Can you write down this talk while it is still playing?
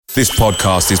This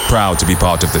podcast is proud to be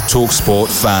part of the TalkSport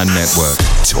Fan Network.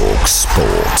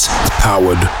 TalkSport.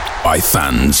 Powered by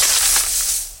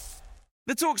fans.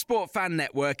 The TalkSport Fan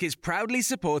Network is proudly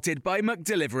supported by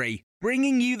McDelivery,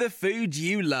 bringing you the food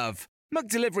you love.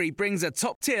 McDelivery brings a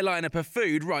top-tier lineup of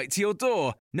food right to your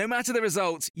door. No matter the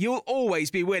result, you'll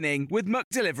always be winning with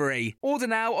McDelivery. Order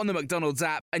now on the McDonald's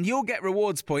app and you'll get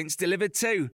rewards points delivered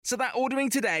too. So that ordering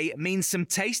today means some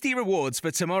tasty rewards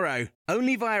for tomorrow.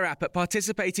 Only via app at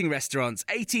participating restaurants.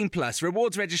 18 plus.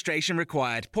 Rewards registration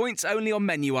required. Points only on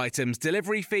menu items.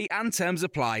 Delivery fee and terms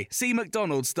apply. See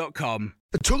mcdonalds.com.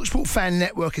 The TalkSport Fan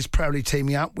Network is proudly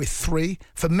teaming up with 3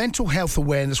 for Mental Health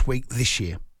Awareness Week this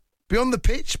year. Beyond the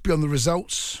pitch, beyond the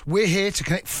results, we're here to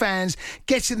connect fans,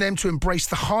 getting them to embrace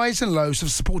the highs and lows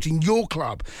of supporting your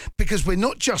club, because we're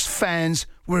not just fans,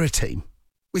 we're a team.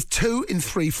 With 2 in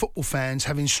 3 football fans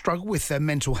having struggled with their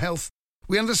mental health,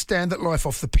 we understand that life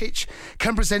off the pitch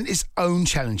can present its own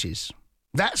challenges.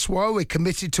 That's why we're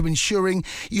committed to ensuring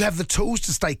you have the tools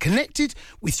to stay connected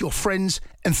with your friends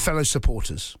and fellow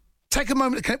supporters. Take a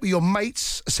moment to connect with your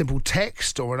mates. A simple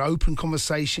text or an open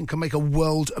conversation can make a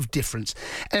world of difference.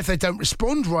 And if they don't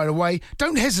respond right away,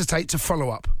 don't hesitate to follow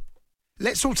up.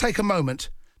 Let's all take a moment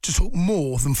to talk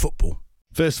more than football.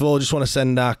 First of all, I just want to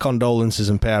send our condolences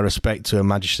and pay our respect to Her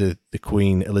Majesty the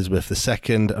Queen Elizabeth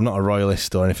II. I'm not a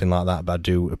royalist or anything like that, but I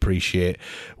do appreciate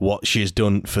what she has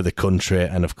done for the country.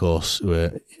 And of course,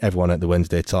 everyone at the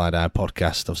Wednesday Till I Die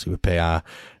podcast, obviously we pay our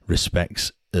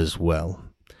respects as well.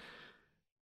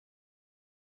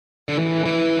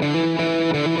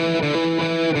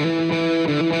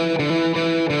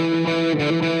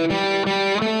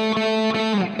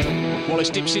 Wallace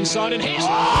dips inside and hits.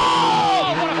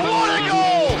 Oh, what a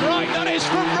goal! Right, that is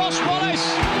from Ross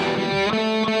Wallace.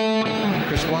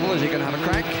 Chris Waddle, is he going to have a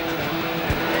crack?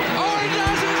 Oh, he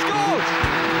does! He scores!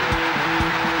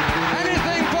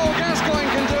 Anything Paul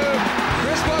Gascoigne can do,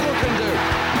 Chris Waddle can do.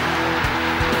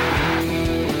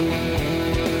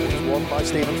 One by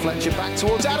Stephen Fletcher back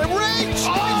towards Adam Reach.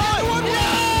 Oh,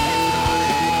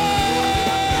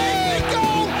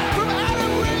 Goal from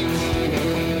Adam Reach.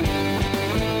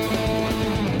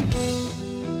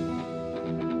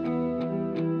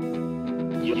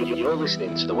 You're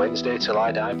listening to the Wednesday Till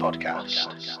I Die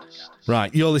podcast.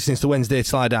 Right, you're listening to the Wednesday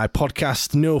Till I Die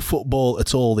podcast. No football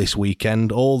at all this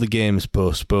weekend. All the games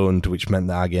postponed, which meant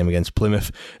that our game against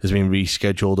Plymouth has been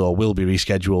rescheduled or will be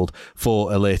rescheduled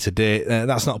for a later date.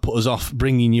 That's not put us off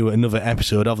bringing you another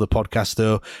episode of the podcast,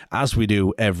 though, as we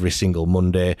do every single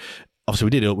Monday.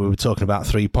 Obviously, we were talking about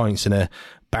 3 points and a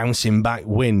bouncing back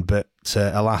win, but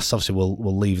alas, obviously,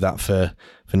 we'll leave that for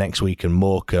next week and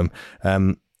Morecambe.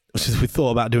 We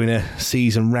thought about doing a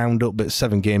season roundup, but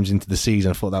 7 games into the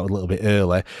season, I thought that was a little bit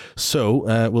early.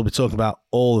 So we'll be talking about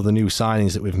all of the new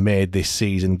signings that we've made this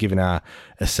season, giving our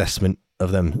assessment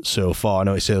of them so far. I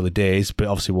know it's early days, but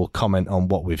obviously we'll comment on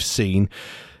what we've seen.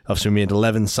 Obviously, we made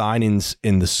 11 signings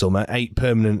in the summer, 8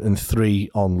 permanent and 3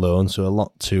 on loan, so a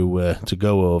lot to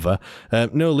go over.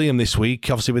 No Liam this week,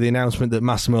 obviously with the announcement that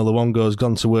Massimo Luongo has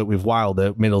gone to work with Wilder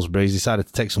at Middlesbrough. He's decided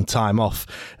to take some time off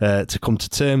to come to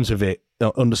terms with it.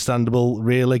 Understandable,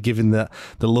 really, given the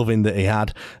loving that he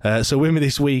had. So with me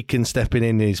this week and stepping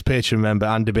in is Patreon member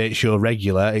and debate show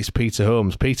regular, it's Peter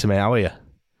Holmes. Peter, mate, how are you?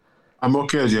 I'm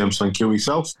okay, James. Thank you.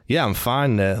 Yourself? Yeah, I'm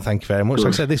fine. Thank you very much. Good.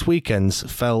 Like I said, this weekend's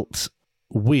felt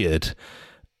weird.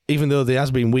 Even though there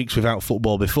has been weeks without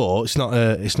football before, it's not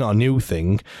a new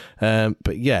thing.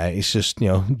 But yeah, it's just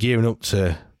gearing up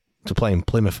to playing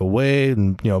Plymouth away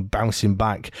and bouncing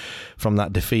back from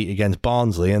that defeat against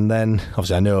Barnsley, and then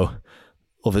obviously I know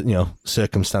other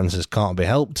circumstances can't be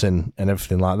helped and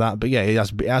everything like that. But yeah, it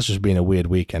has just been a weird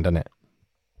weekend, hasn't it?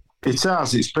 It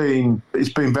has. It's been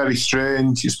very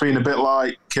strange. It's been a bit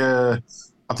like I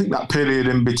think that period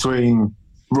in between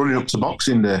running up to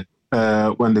Boxing Day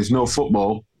when there's no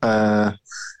football, or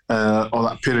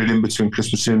that period in between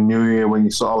Christmas and New Year when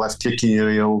you sort of left kicking your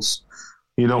heels.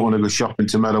 You don't want to go shopping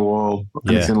to Meadowhall,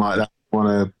 anything like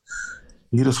that.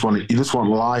 You just want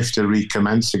life to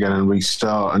recommence again and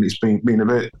restart, and it's been a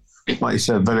bit, like you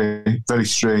said, very, very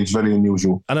strange, very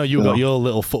unusual. I know you got your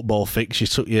little football fix. You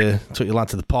took your lad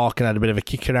to the park and had a bit of a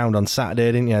kick around on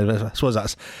Saturday, didn't you? I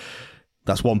suppose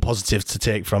that's one positive to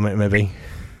take from it, maybe.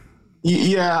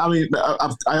 Yeah, I mean,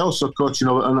 I also coach, an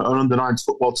under-9s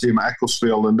football team at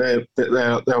Ecclesfield, and they're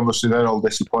obviously all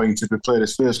disappointed. We played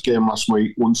his first game last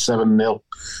week, won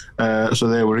 7-0, so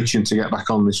they were itching to get back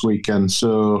on this weekend.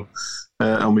 So,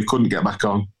 and we couldn't get back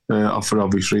on for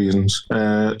obvious reasons.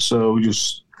 So you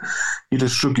just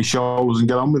shrug your shoulders and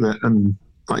get on with it. And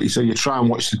like you say, you try and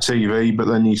watch the TV, but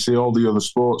then you see all the other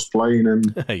sports playing,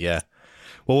 and yeah.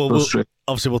 Well,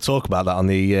 obviously we'll talk about that on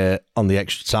the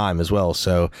extra time as well.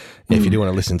 So if you do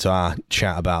want to listen to our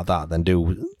chat about that, then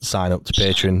do sign up to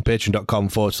Patreon,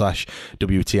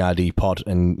 patreon.com/WTID pod,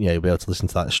 and you'll be able to listen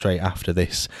to that straight after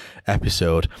this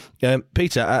episode.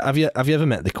 Peter, have you ever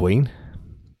met the Queen?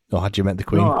 Or had you met the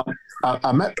Queen? No,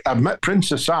 I met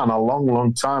Princess Anne a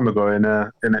long time ago when I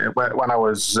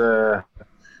was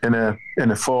in a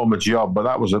former job, but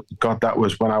that was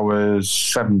when I was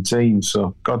 17.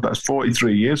 So that's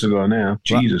 43 years ago now.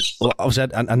 Jesus. Well,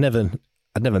 obviously, I'd never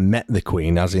met the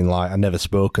Queen, as in like I'd never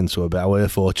spoken to her, but I was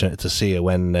fortunate to see her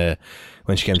when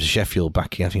she came to Sheffield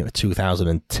back in, I think it was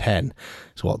 2010.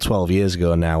 So 12 years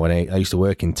ago now, when I used to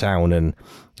work in town and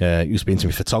used to be into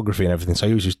my photography and everything. So I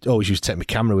always used to take my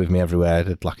camera with me everywhere. I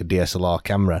had like a DSLR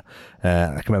camera.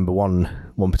 I can remember one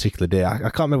particular day. I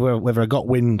can't remember whether I got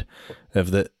wind of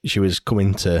that she was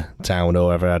coming to town or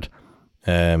whether I'd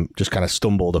just kind of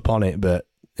stumbled upon it, but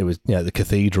it was the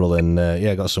cathedral, and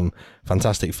I got some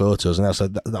fantastic photos, and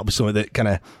that'll be something that kind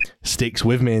of sticks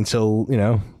with me until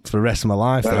for the rest of my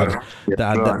life that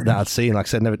I'd seen. Like I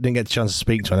said, didn't get the chance to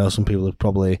speak to her. I know some people have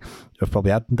probably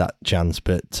had that chance,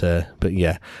 but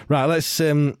yeah. Right, let's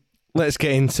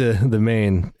get into the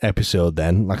main episode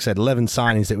then. Like I said, 11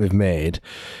 signings that we've made.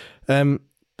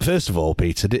 First of all,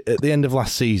 Peter, at the end of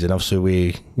last season,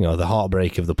 obviously the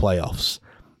heartbreak of the playoffs.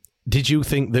 Did you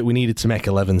think that we needed to make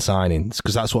 11 signings?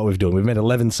 Because that's what we've done. We've made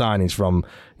 11 signings from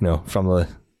the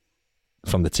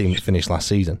team that finished last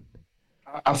season.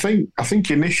 I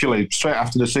think initially, straight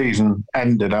after the season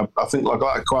ended, I think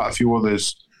like quite a few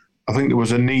others, I think there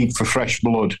was a need for fresh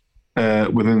blood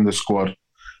within the squad.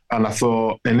 And I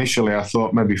thought maybe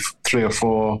 3 or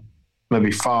 4,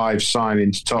 maybe 5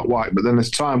 signings top white. But then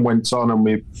as time went on and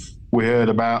we heard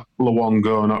about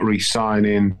Luongo not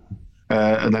re-signing,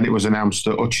 and then it was announced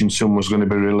that Hutchinson was going to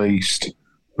be released.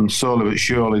 And slowly but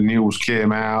surely news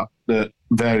came out that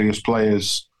various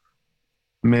players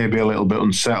may be a little bit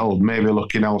unsettled, maybe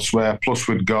looking elsewhere. Plus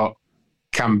we'd got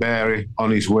Canberra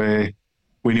on his way.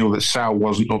 We knew that Sal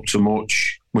wasn't up to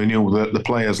much. We knew that the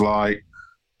players like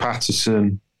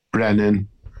Patterson, Brennan,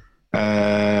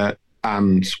 and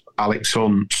Alex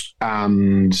Hunt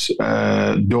and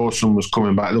Dawson was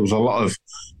coming back. There was a lot of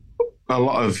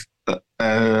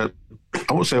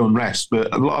I won't say unrest, but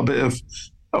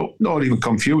not even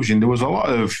confusion. There was a lot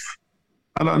of,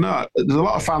 I don't know, there's a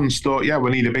lot of fans thought,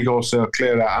 we need a big wholesale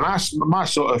clear out. And my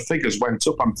sort of figures went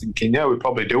up. I'm thinking, we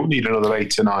probably do need another 8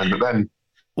 to 9. But then...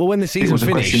 Well, when the season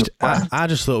finished, I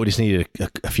just thought we just needed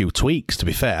a few tweaks, to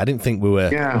be fair. I didn't think we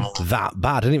were that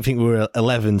bad. I didn't think we were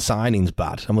 11 signings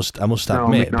bad, I must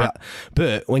admit.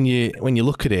 But when you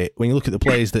look at it, when you look at the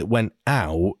players that went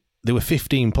out, there were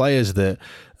 15 players that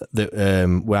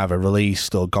were either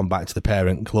released or gone back to the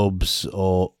parent clubs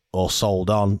or sold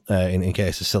on in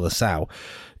case of Silasau.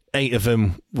 8 of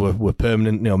them were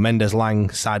permanent. Mendes Lang,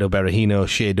 Saido Berahino,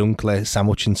 Shea Dunkley, Sam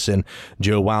Hutchinson,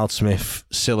 Joe Wildsmith,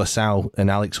 Silasau and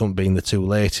Alex Hunt being the 2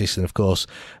 latest, and of course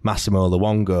Massimo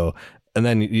Luongo. And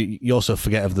then you also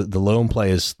forget of the loan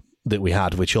players that we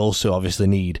had, which also obviously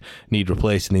need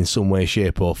replacing in some way,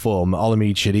 shape or form.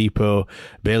 Olamide Shodipo,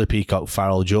 Bailey Peacock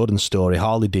Farrell, Jordan Story,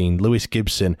 Harley Dean, Lewis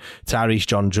Gibson, Tyrese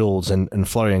John Jules and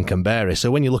Florian Canberra.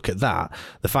 So when you look at that,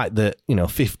 the fact that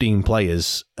 15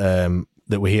 players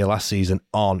that were here last season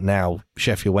aren't now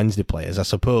Sheffield Wednesday players, I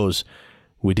suppose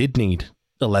we did need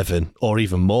 11 or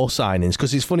even more signings.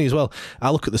 Because it's funny as well,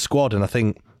 I look at the squad and I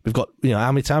think we've got,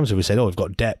 how many times have we said, we've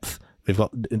got depth? We've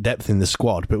got depth in the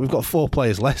squad, but we've got 4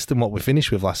 players less than what we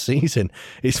finished with last season.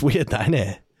 It's weird, that, isn't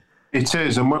it? It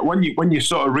is, and when you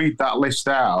sort of read that list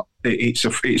out, it's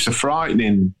a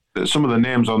frightening. Some of the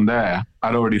names on there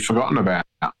I'd already forgotten about.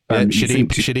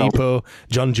 Shodipo,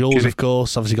 John Jules, of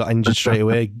course, obviously got injured straight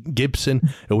away. Gibson,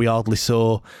 who we hardly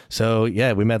saw. So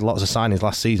we made lots of signings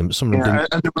last season, but some of them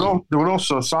didn't. And there were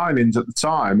also signings at the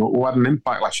time who had an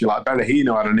impact last year. Like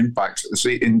Berahino had an impact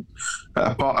in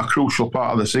a crucial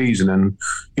part of the season, and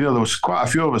there was quite a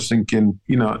few of us thinking,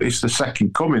 it's the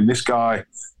second coming. This guy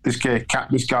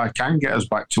can get us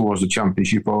back towards the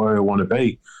Championship or where we want to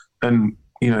be, and.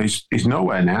 He's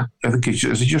nowhere now. I think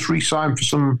has he just re-signed for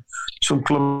some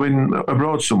club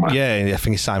abroad somewhere? Yeah, I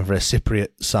think he's signed for a Cypriot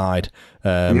side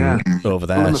over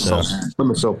there.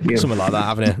 Something like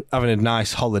that, having a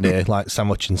nice holiday like Sam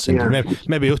Hutchinson. Yeah.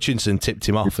 Maybe Hutchinson tipped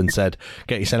him off and said,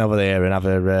 "Get your son over there and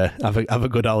have a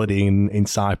good holiday in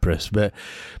Cyprus." But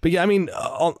yeah, I mean,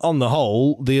 on the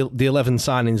whole, the 11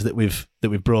 signings that we've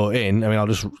brought in, I mean, I'll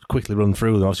just quickly run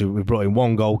through them. Obviously, we've brought in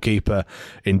 1 goalkeeper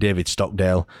in David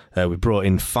Stockdale. We brought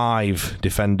in 5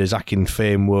 defenders, Akin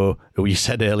Famewo, who you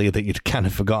said earlier that you'd kind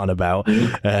of forgotten about,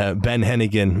 Ben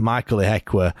Hennigan, Michael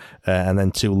Ihekwe, and then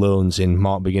 2 loans in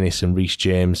Mark McGuinness and Reece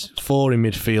James. 4 in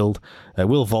midfield,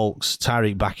 Will Vaulks,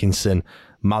 Tyreek Backinson,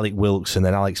 Malik Wilks, and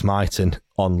then Alex Myton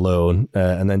on loan,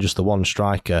 and then just the 1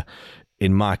 striker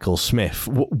in Michael Smith.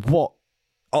 What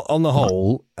on the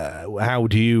whole, how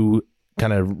do you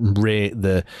kind of rate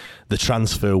the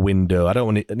transfer window? I don't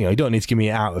want to, you don't need to give me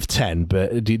an out of 10,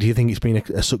 but do you think it's been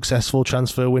a successful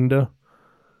transfer window?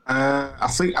 I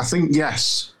think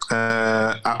yes.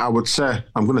 I would say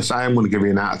I'm going to give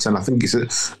you an out of 10. I think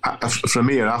it's from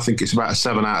here. I think it's about a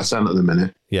 7 out of 10 at the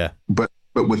minute. Yeah, but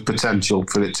with potential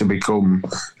for it to become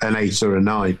an 8 or a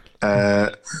 9.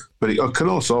 But it can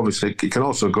also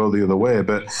go the other way.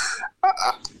 But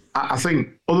I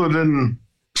think other than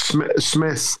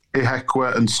Smith,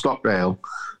 Ihekwe and Stockdale,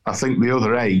 I think the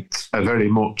other 8 are very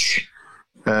much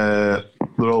they're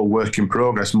all work in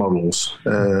progress models.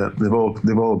 They've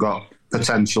all got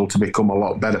potential to become a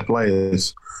lot better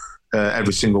players.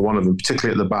 Every single one of them,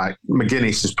 particularly at the back.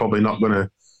 McGuinness is probably not going to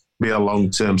be a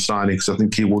long-term signing because I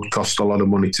think he would cost a lot of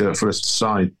money for us to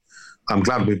sign. I'm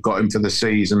glad we've got him for the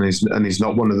season, and he's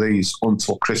not one of these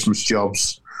until Christmas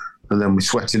jobs, and then we're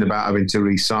sweating about having to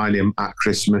re-sign him at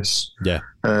Christmas. Yeah,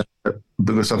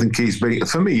 because I think he's been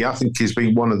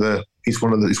one of the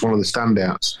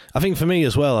standouts. I think for me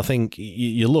as well. I think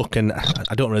you look, and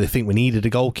I don't really think we needed a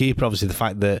goalkeeper. Obviously, the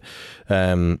fact that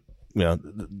the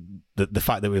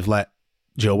fact that we've let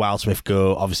Joe Wildsmith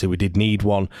go, obviously we did need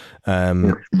one.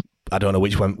 I don't know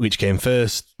which came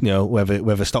first,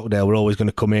 whether Stockdale were always going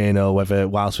to come in or whether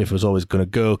Wildsmith was always going to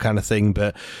go, kind of thing.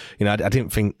 But I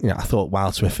didn't think. I thought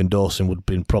Wildsmith and Dawson would have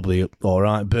been probably all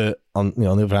right. But on the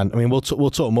other hand, I mean, we'll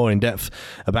talk more in depth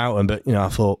about them. But I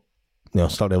thought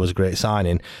Stockdale was a great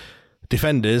signing.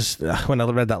 Defenders, when I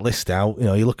read that list out,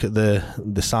 you look at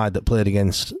the side that played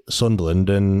against Sunderland,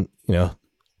 and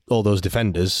all those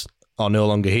defenders are no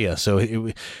longer here. So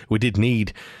we did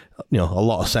need a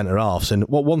lot of centre halves. And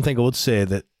one thing I would say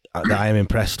that I am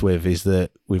impressed with is that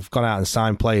we've gone out and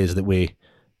signed players that we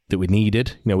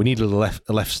needed. We needed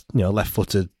a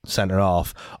left-footed centre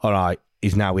half. All right,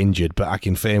 he's now injured, but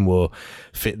Akinfenwa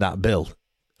fit that bill.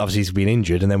 Obviously, he's been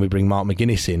injured, and then we bring Mark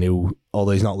McGuinness in, who,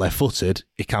 although he's not left-footed,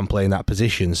 he can play in that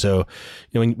position. So,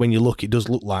 when you look, it does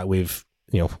look like we're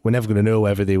never going to know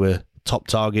whether they were top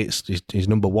targets, his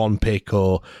number 1 pick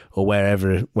or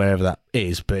wherever that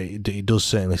is, but it does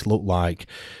certainly look like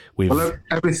we've... Well,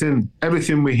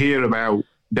 everything we hear about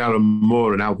Darren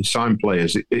Moore and how they sign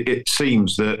players, it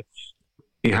seems that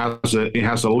he has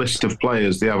a list of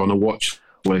players they have on a watch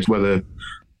list, whether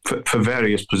for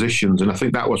various positions, and I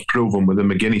think that was proven with the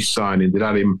McGuinness signing. That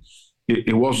had him,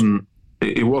 it wasn't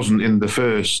in the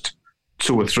first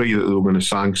 2 or 3 that they were going to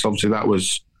sign, because obviously that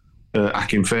was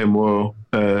Akinfenwa,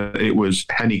 it was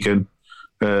Hennigan,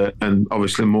 and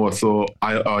obviously Moore thought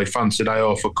I fancied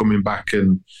Iofa coming back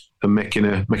and making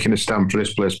a stand for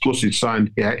this place. Plus he'd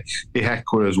signed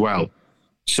Ihekwe as well.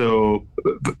 So,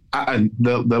 and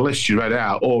the list you read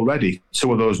out already,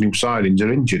 2 of those new signings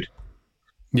are injured.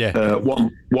 Yeah,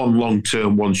 one long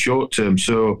term, one short term.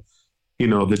 So,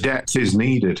 the depth is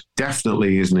needed.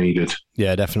 Definitely is needed.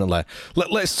 Yeah, definitely.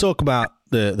 Let's talk about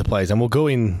the players, and we'll go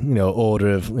in order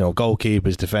of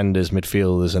goalkeepers, defenders,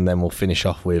 midfielders, and then we'll finish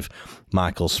off with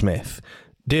Michael Smith.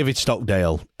 David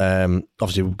Stockdale,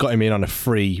 obviously we've got him in on a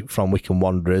free from Wycombe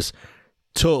Wanderers,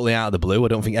 totally out of the blue. I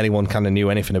don't think anyone kind of knew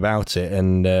anything about it,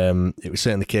 and it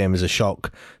certainly came as a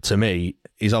shock to me.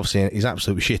 He's obviously his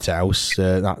absolute shithouse.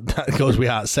 That goes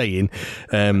without saying.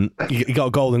 He got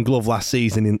a Golden Glove last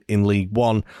season in League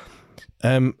One.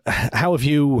 How would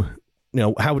you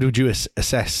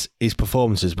assess his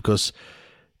performances? Because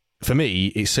for me,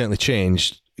 it's certainly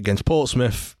changed. Against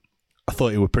Portsmouth, I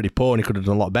thought he was pretty poor and he could have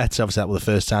done a lot better. Obviously, that was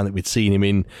the first time that we'd seen him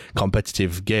in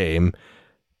competitive game.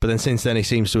 But then since then, he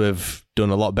seems to have done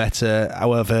a lot better.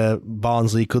 However,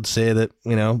 Barnsley could say that,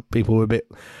 people were a bit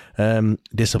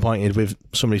disappointed with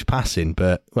some of his passing.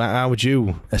 But how would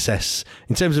you assess,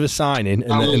 in terms of a signing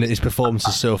and his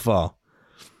performances so far?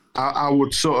 I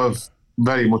would sort of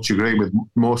very much agree with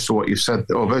most of what you said,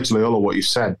 or virtually all of what you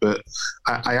said. But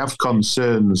I have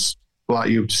concerns, like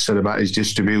you just said, about his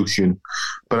distribution.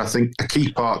 But I think a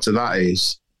key part to that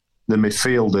is the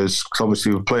midfielders, because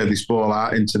obviously we play this ball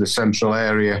out into the central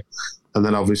area, and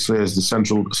then obviously as the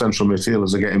central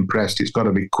midfielders are getting pressed, it's got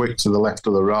to be quick to the left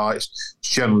or the right. It's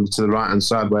generally to the right-hand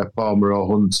side where Palmer or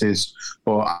Hunt is,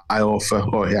 or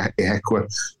Iofa or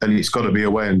Ihekwe, and it's got to be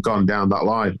away and gone down that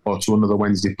line or to another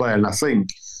Wednesday player. And I think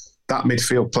that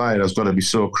midfield player has got to be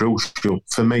so crucial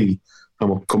for me, and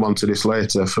we'll come on to this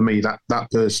later. For me, that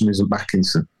person isn't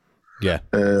Backinson. Yeah.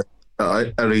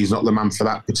 Or he's not the man for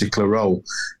that particular role.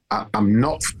 I'm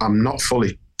not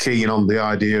fully keen on the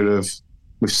idea of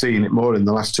we've seen it more in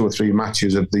the last 2 or 3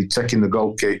 matches of the taking the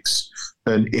goal kicks,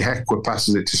 and Ihekwe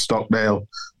passes it to Stockdale,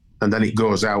 and then it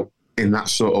goes out in that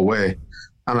sort of way.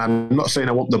 And I'm not saying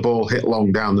I want the ball hit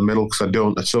long down the middle, because I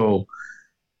don't at all.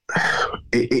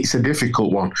 It's a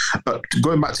difficult one. But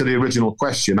going back to the original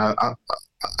question, I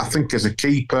think as a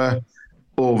keeper,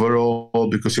 overall,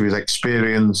 because of his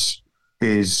experience,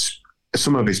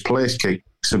 some of his place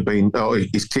kicks have been,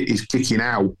 he's kicking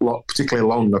out, particularly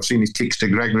long. I've seen his kicks to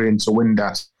Gregory and to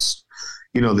Windass,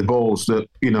 the balls that,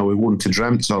 we wouldn't have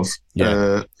dreamt of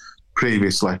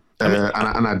previously.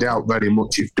 And I doubt very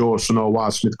much if Dawson or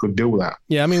Wildsmith could do that.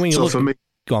 Yeah, I mean, when you look... For me,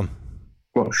 go on.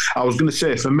 Well, I was going to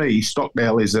say, for me,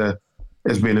 Stockdale is a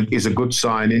good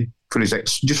signing for his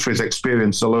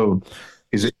experience alone.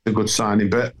 Is a good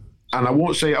signing, and I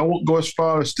won't go as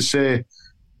far as to say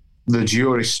the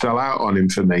jury's still out on him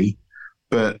for me,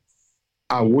 but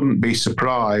I wouldn't be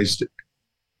surprised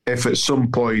if at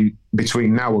some point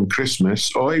between now and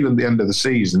Christmas, or even the end of the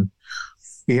season,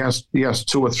 he has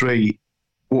 2 or 3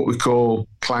 what we call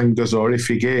clangers or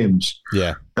iffy games.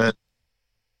 Yeah.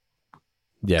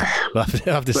 Yeah, I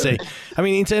have to say. I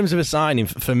mean, in terms of a signing,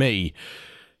 for me,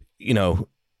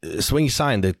 so when you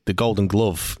signed the Golden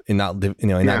Glove in that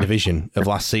that division of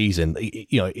last season,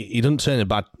 he doesn't turn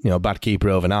a bad keeper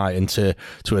overnight, and to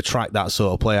attract that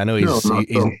sort of player, I know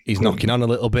he's knocking on a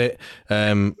little bit,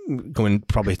 going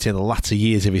probably to the latter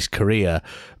years of his career,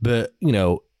 but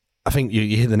I think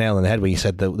you hit the nail on the head when you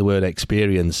said the word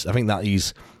experience. I think that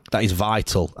is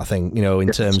vital. I think in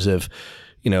terms of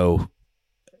you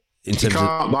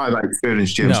can't buy that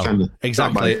experience, James. No,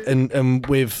 exactly. And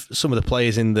with some of the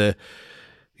players in the,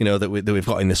 that we've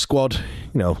got in the squad,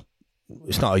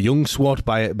 it's not a young squad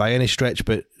by any stretch,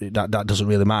 but that doesn't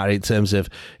really matter in terms of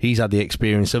he's had the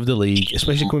experience of the league,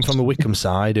 especially coming from the Wycombe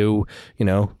side, who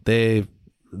they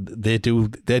do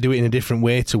it in a different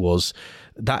way to us.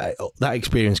 That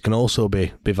experience can also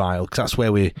be vital, because that's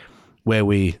where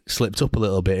we slipped up a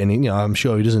little bit, and I'm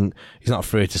sure he's not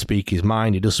afraid to speak his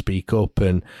mind. He does speak up,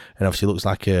 and obviously looks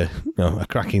like a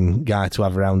cracking guy to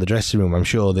have around the dressing room. I'm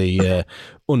sure the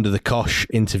Under the Cosh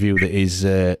interview that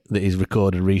is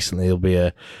recorded recently will be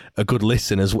a good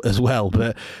listen as well.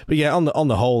 But yeah, on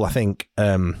the whole, I think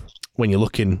when you're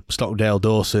looking Stockdale,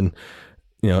 Dawson,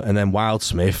 and then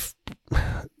Wildsmith,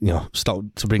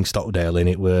 to bring Stockdale in,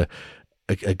 it were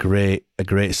a great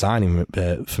signing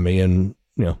for me, and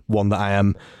one that I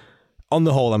am, on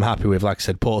the whole, I'm happy with. Like I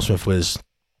said, Portsmouth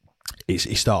he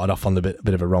started off on the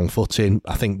bit of a wrong footing.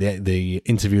 I think the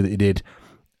interview that he did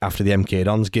after the MK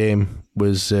Dons game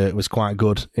was quite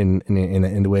good in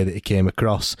the way that he came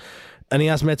across, and he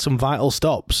has made some vital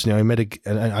stops. He made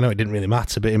I know it didn't really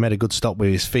matter, but he made a good stop with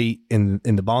his feet in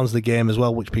the Barnsley game as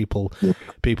well, which people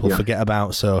forget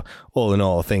about. So all in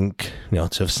all, I think to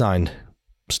have signed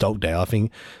Stockdale, I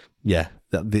think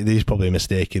there's probably a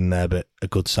mistake in there, but a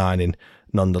good signing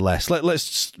nonetheless.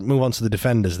 Let's move on to the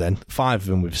defenders then. 5 of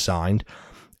them we've signed.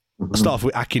 Mm-hmm. Start off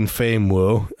with Akin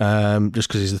Famewo, just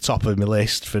because he's the top of my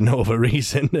list for no other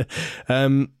reason.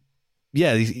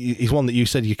 He's one that you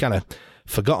said you kind of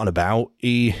forgotten about.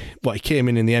 He came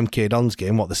in the MK Dons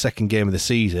game, the second game of the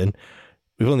season.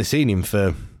 We've only seen him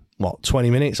for 20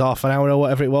 minutes, half an hour or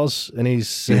whatever it was, and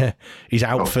he's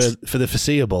out for the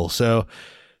foreseeable. So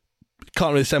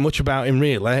can't really say much about him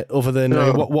really, other than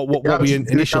what were your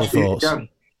initial thoughts?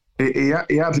 He had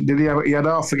half a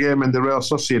game in the Real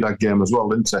Sociedad game as well,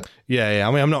 didn't he? Yeah.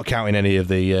 I mean, I'm not counting any of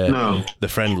the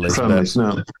friendlies.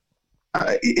 No.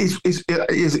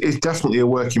 He's definitely a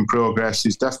work in progress.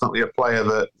 He's definitely a player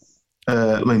that,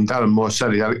 Darren Moore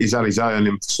said he's had his eye on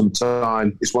him for some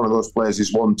time. He's one of those players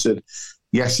he's wanted.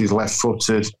 Yes, he's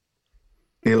left-footed.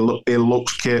 He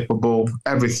looks capable.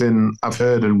 Everything I've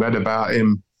heard and read about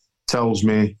him tells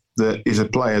me that he's a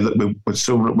player that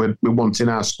we want in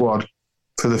our squad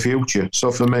for the future.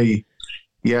 So for me,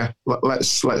 let's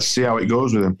see how it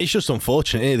goes with him. It's just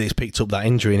unfortunate that he's picked up that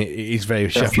injury, and it's very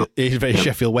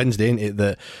Sheffield Wednesday, isn't it?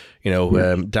 That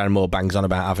Darren Moore bangs on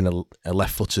about having a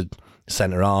left-footed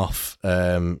centre half.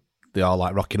 They are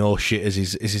like rocking horse shit, as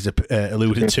he's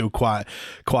alluded to quite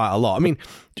a lot. I mean,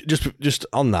 just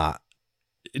on that,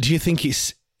 do you think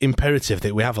it's imperative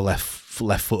that we have a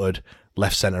left-footed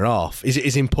left centre half? Is it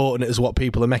as important as what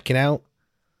people are making out?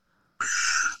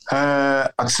 I'd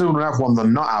sooner have one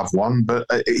than not have one, but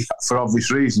for obvious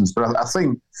reasons. But I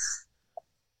think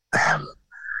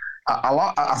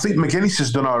I think McGuinness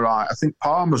has done all right. I think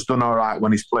Palmer's done all right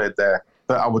when he's played there.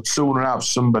 But I would sooner have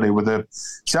somebody with a.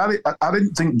 See, I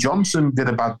didn't think Johnson made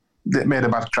a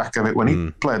bad crack of it when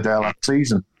he played there last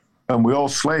season, and we all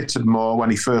slated Moore when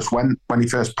he first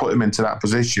put him into that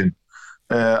position.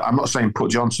 I'm not saying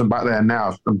put Johnson back there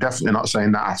now. I'm definitely not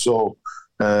saying that at all.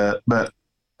 But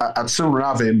I'd sooner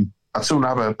have him. I'd sooner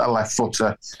have a left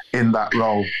footer in that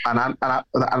role, and I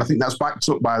think that's backed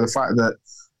up by the fact that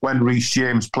when Reece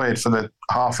James played for the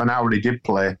half an hour he did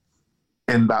play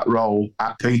in that role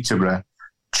at Peterborough,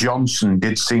 Johnson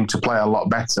did seem to play a lot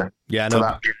better. Yeah, I know. For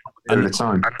that period of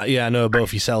time. Yeah, I know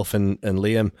both yourself and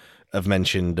Liam have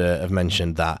mentioned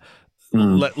that.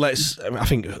 Let's. I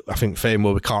think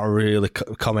Famewell, we can't really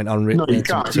comment on. No, you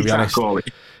can't. To be honest. Call it.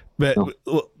 But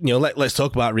let's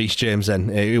talk about Reece James then.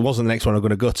 It wasn't the next one I'm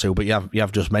going to go to, but you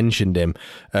have just mentioned him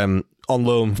on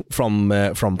loan from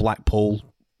Blackpool.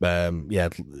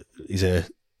 He's a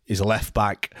left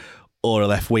back or a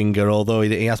left winger, although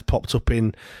he has popped up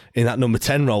in that number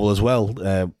 10 role as well.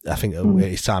 I think at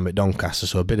his time at Doncaster,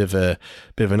 so a bit of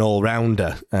an all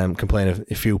rounder, can play in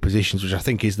a few positions, which I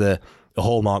think is the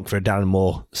hallmark for a Darren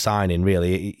Moore signing.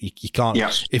 Really, you can't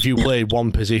if you played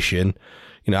one position.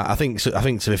 I think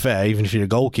to be fair, even if you're a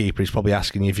goalkeeper, he's probably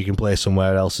asking you if you can play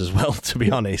somewhere else as well. To be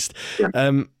honest,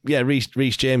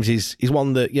 Reece James is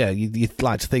one that you'd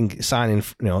like to think signing,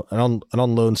 an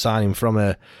on loan signing from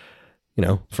a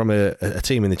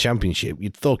team in the Championship. You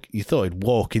thought he'd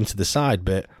walk into the side,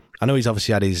 but I know he's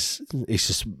obviously had his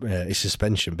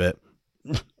suspension, but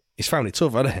he's found it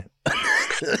tough, hasn't he?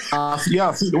 I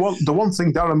think the one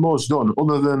thing Darren Moore's done,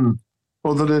 other than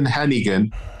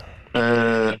Hennigan.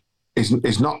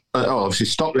 Is not obviously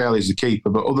Stockdale is the keeper,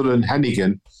 but other than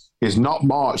Hennigan, he's not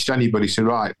marched anybody. Said,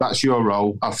 right, that's your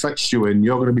role. I've fetched you in.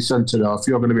 You're going to be centre off.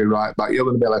 You're going to be right back. You're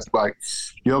going to be left back.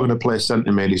 You're going to play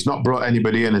centre mid. He's not brought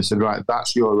anybody in and said, right,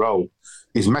 that's your role.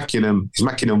 He's making them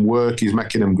work. He's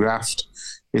making them graft.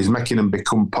 He's making them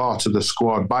become part of the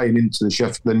squad, buying into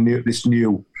this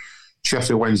new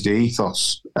Sheffield Wednesday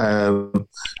ethos, and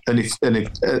they've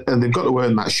got to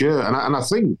earn that shirt. And I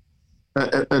think.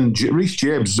 And Reece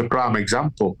James is a prime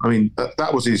example. I mean,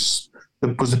 that was the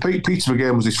Peterborough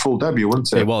game was his full debut,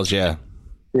 wasn't it? It was, yeah.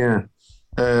 Yeah.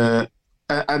 And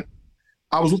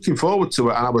I was looking forward to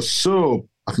it, and I was so.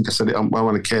 I think I said it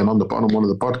when I came on one of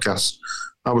the podcasts.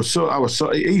 I was so.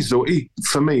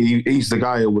 For me, he's the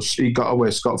guy he got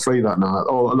away scot-free that night.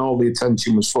 All the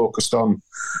attention was focused on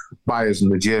Byers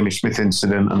and the Jamie Smith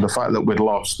incident and the fact that we'd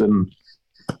lost. And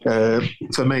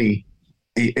for me.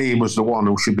 He was the one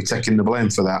who should be taking the blame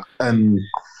for that. And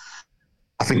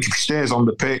I think if he stays on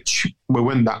the pitch, we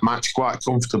win that match quite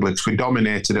comfortably because we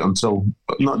dominated it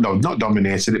not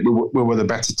dominated it. We were the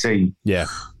better team. Yeah.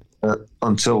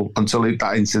 Until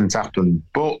that incident happened.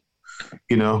 But,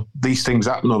 these things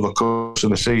happen over the course of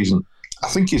the season. I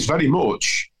think he's very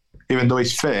much, even though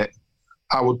he's fit,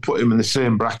 I would put him in the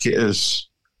same bracket as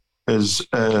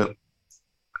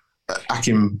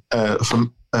Akim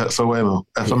from Wemo,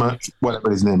 whatever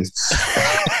his name is.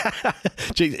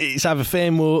 It's either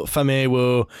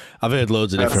Famewo. I've heard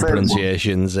loads of different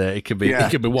pronunciations. It could be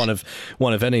one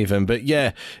of any of them. But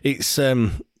yeah, it's.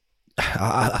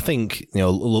 I think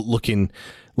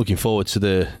looking forward to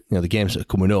the the games that are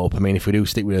coming up. I mean, if we do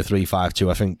stick with a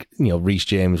 3-5-2, I think Reece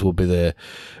James will be the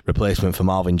replacement for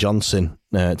Marvin Johnson.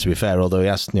 To be fair, although he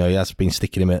has been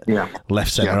sticking him at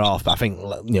left centre half, but I think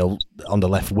on the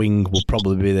left wing will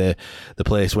probably be the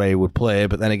place where he would play.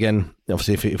 But then again,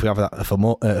 obviously, if we have a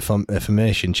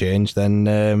formation change,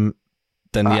 then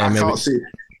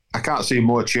I can't see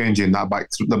more changing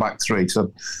the back three.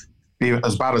 So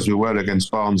as bad as we were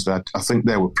against Barnsley, I think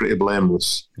they were pretty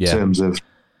blameless in terms of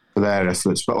their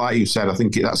efforts. But like you said, I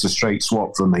think that's a straight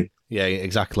swap for me. Yeah,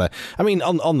 exactly. I mean,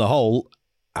 on the whole,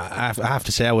 I have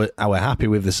to say I were happy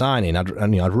with the signing. I'd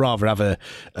rather have a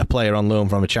player on loan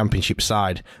from a Championship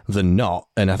side than not,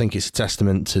 and I think it's a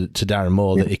testament to Darren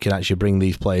Moore that he can actually bring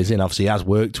these players in. Obviously, he has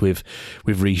worked with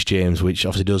Reece James, which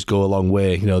obviously does go a long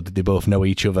way. They both know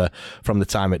each other from the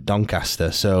time at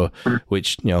Doncaster, so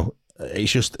which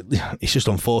it's just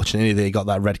unfortunate that he got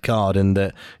that red card, and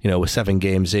that we're 7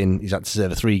 games in, he's had to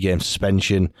serve a 3-game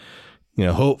suspension.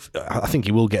 I think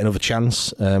he will get another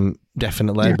chance,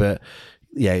 definitely, but.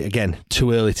 Yeah, again,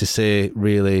 too early to say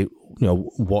really,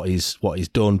 what he's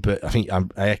done. But I think I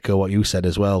echo what you said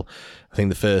as well. I think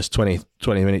the first 20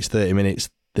 minutes, 30 minutes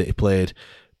that he played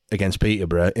against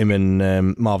Peterborough, him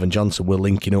and Marvin Johnson were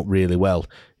linking up really well.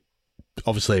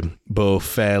 Obviously, both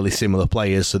fairly similar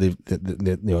players, so they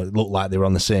it looked like they were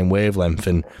on the same wavelength.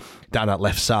 And down that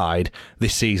left side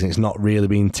this season, it's not really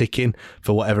been ticking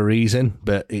for whatever reason,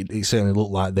 but it certainly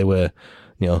looked like they were.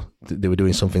 They were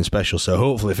doing something special. So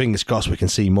hopefully, fingers crossed, we can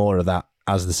see more of that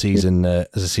as the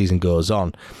season goes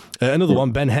on. Another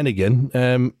one, Ben Hennigan.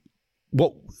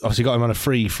 Obviously got him on a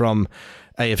free from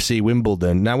AFC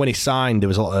Wimbledon. Now, when he signed, there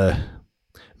was a lot of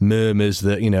murmurs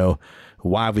that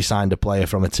Why have we signed a player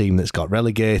from a team that's got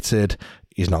relegated?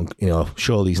 He's not,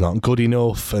 surely he's not good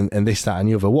enough, and this, that, and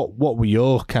the other. What were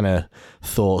your kind of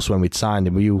thoughts when we'd signed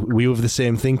him? Were you of the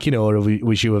same thinking, or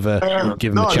was you ever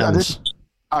give him a chance?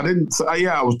 I didn't.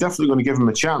 I was definitely going to give him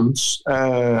a chance,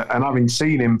 and having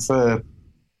seen him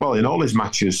in all his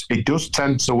matches, he does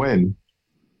tend to win.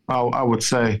 I would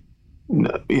say,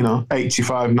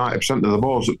 85-90% of the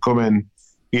balls that come in,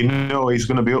 he's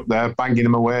going to be up there banging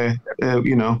them away,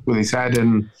 with his head.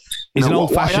 And he's an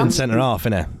old-fashioned centre half,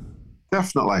 isn't he?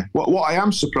 Definitely. What I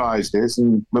am surprised is,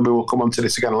 and maybe we'll come on to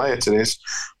this again later, is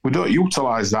we don't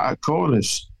utilise that at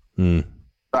corners.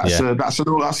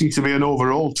 That seems to be an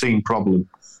overall team problem.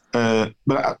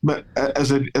 But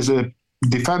as a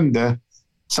defender,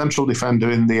 central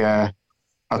defender in the air,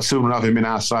 I'd sooner have him in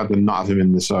our side than not have him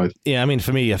in the side. Yeah, I mean,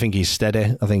 for me, I think he's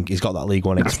steady. I think he's got that League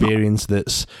One experience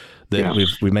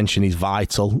we mentioned is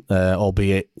vital,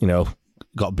 albeit,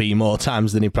 got beat more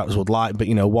times than he perhaps would like. But,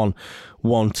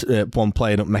 one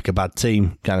player don't make a bad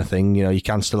team kind of thing. You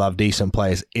can still have decent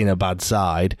players in a bad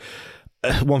side.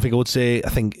 One thing I would say, I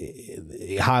think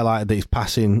he highlighted that his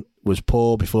passing was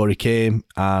poor before he came,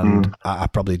 and I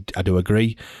do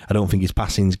agree. I don't think his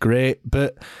passing's great,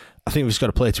 but I think we've just got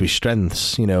to play to his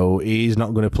strengths. He's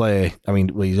not going to play. I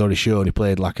mean, he's already shown he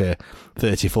played like a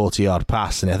 30, 40 yard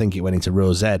pass, and I think it went into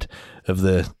row Z of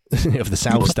the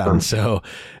south stand. So,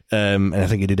 and I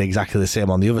think he did exactly the same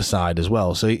on the other side as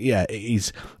well. So yeah,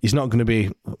 he's not going to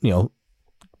be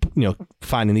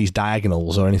finding these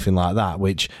diagonals or anything like that.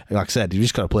 Which, like I said, you've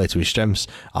just got to play to his strengths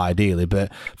ideally.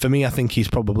 But for me, I think he's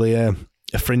probably a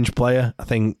fringe player. I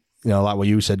think, like what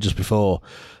you said just before,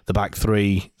 the back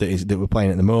three that we're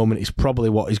playing at the moment is probably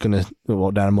what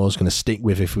Darren going to stick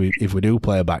with if we do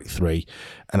play a back three.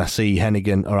 And I see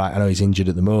Hennigan. All right, I know he's injured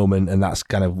at the moment, and that's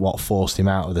kind of what forced him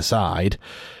out of the side.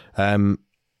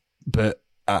 But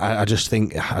I just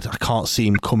think I can't see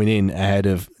him coming in ahead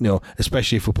of,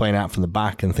 especially if we're playing out from the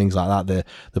back and things like that.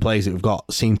 The players that we've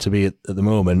got seem to be at the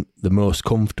moment the most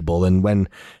comfortable. And when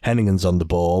Hennigan's on the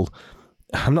ball,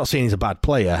 I'm not saying he's a bad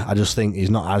player. I just think he's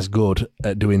not as good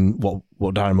at doing what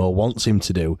Darren Moore wants him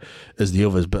to do as the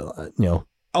others. But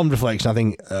on reflection, I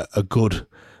think a good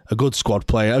squad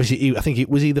player. Obviously, I think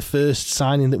was he the first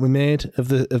signing that we made of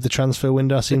the transfer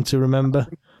window? I seem to remember.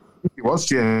 It was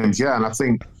James, yeah, and I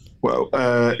think. Well,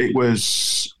 it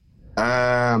was.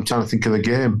 I'm trying to think of the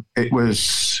game. It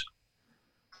was.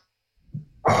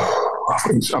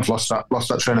 I've lost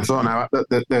that train of thought now.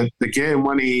 The game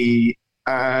when he.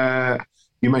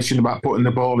 You mentioned about putting the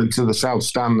ball into the south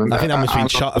stand. And I think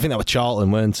that was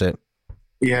Charlton, weren't it?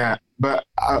 Yeah, but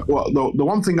the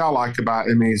one thing I like about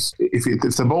him is if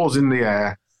the ball's in the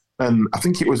air, and I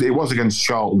think it was against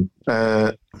Charlton.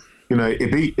 He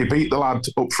beat the lad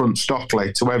up front,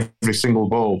 Stockley, to every single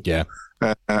ball. Yeah.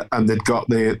 And there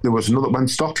was another, when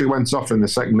Stockley went off in the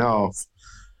second half,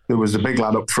 there was a big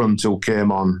lad up front who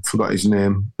came on, forgot his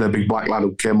name, the big black lad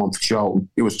who came on for Charlton.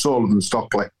 He was taller than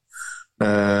Stockley,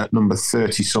 number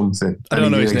 30-something. I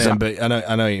don't know his name, but I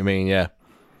know what you mean, yeah.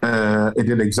 He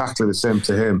did exactly the same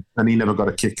to him, and he never got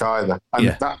a kick either. And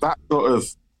that sort of,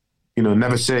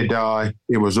 never say die.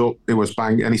 It was up, it was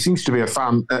bang, and he seems to be a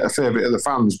favourite of the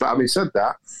fans. But having said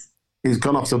that, he's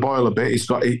gone off the boil a bit. He's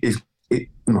got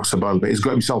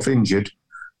himself injured,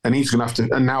 and he's going to have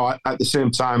to. And now at the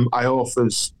same time,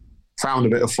 Iorfa's found a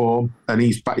bit of form, and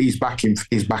he's back in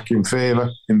favour,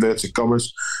 inverted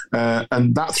commas.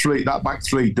 And that back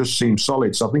three does seem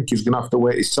solid. So I think he's going to have to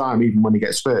wait his time, even when he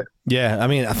gets fit. Yeah, I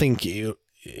mean, I think.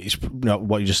 It's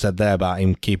what you just said there about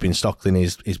him keeping Stockley in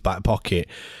his back pocket.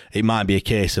 It might be a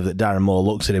case of that Darren Moore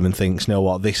looks at him and thinks, "You know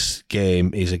what? This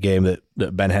game is a game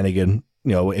that Ben Hennigan.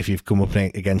 If you've come up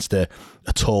against a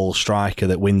tall striker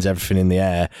that wins everything in the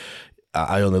air,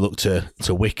 I only look to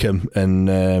Wickham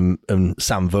and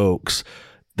Sam Vokes.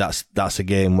 That's a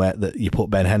game where that you put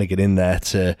Ben Hennigan in there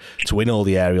to win all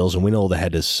the aerials and win all the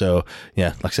headers. So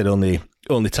yeah, like I said, only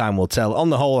time will tell. On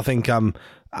the whole, I think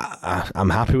I'm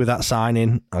happy with that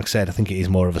signing. Like I said, I think it is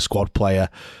more of a squad player.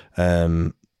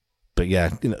 But yeah,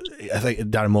 I think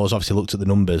Darren Moore's obviously looked at the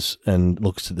numbers and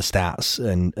looked at the stats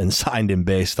and signed him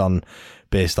based on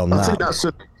that. I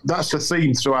think that's the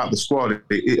theme throughout the squad,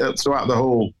 throughout the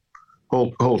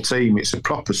whole team. It's a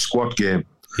proper squad game.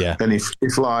 Yeah. And if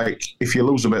you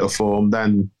lose a bit of form,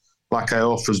 then like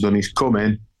Iorfa's done, he's come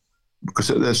in,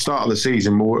 because at the start of the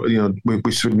season, we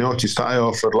noticed that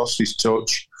Iorfa had lost his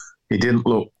touch. He didn't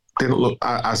look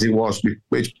as he was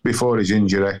before his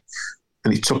injury,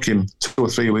 and it took him 2 or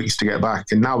 3 weeks to get back.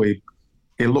 And now he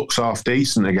looks half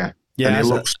decent again. Yeah,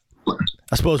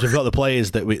 I suppose we've got the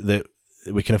players that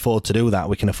we can afford to do that.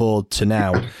 We can afford to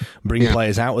now bring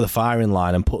players out of the firing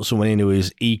line and put someone in who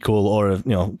is equal or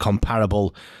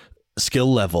comparable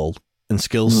skill level and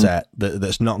skill set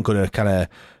that's not going to kind of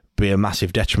be a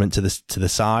massive detriment to the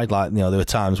side. Like, there were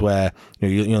times where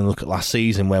you look at last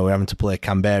season where we're having to play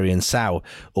Canberra and Sow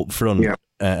up front. Yeah.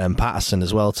 And Patterson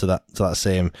as well to that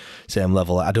same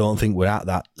level. I don't think we're at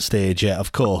that stage yet.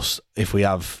 Of course, if we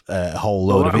have a whole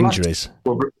load of injuries.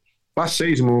 Last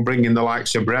season we were bringing the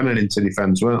likes of Brennan into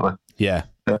defence, weren't we? Yeah.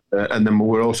 And then we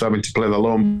were also having to play the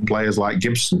lone players like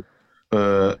Gibson,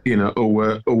 who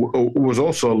was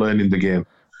also learning the game.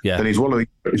 Yeah. And he's one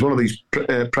of these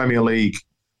Premier League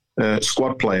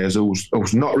squad players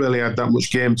who's not really had that much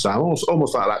game time,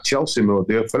 almost like that Chelsea mode.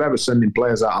 They're forever sending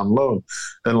players out on loan,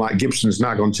 and like Gibson's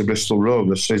now gone to Bristol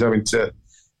Rovers, so he's having to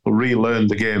relearn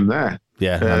the game there.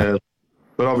 Yeah.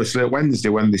 But obviously at Wednesday,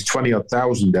 when there's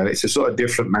 20,000 odd there, it's a sort of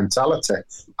different mentality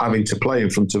having to play in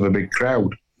front of a big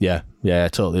crowd. Yeah, I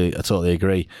totally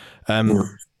agree.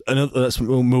 Let's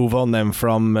move on then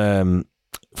from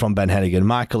Ben Hennigan.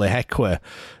 Michael Ihekwe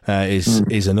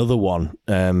is another one.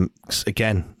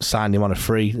 Again, signed him on a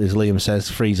free, as Liam says,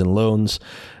 frees and loans.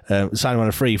 Signed him on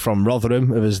a free from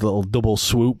Rotherham of his little double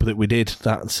swoop that we did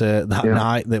that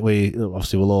night that we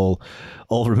obviously will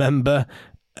all remember.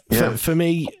 Yeah. For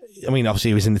me, I mean, obviously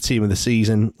he was in the team of the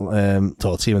season,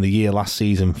 or team of the year last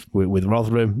season with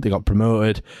Rotherham. They got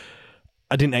promoted.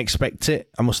 I didn't expect it,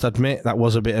 I must admit. That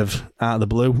was a bit of out of the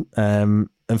blue. And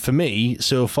for me,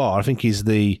 so far, I think he's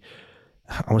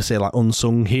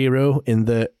unsung hero in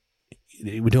that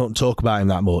we don't talk about him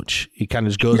that much. He kind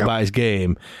of just goes by his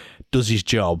game, does his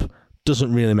job,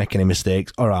 doesn't really make any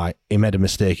mistakes. All right, he made a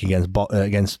mistake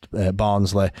against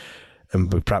Barnsley,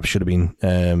 and perhaps should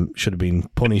have been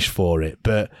punished for it.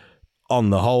 But on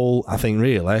the whole, I think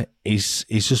really he's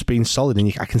just been solid,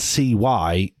 and I can see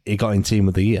why he got in Team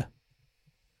of the Year.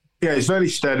 Yeah, he's very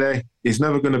steady. He's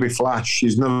never going to be flash.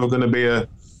 He's never going to be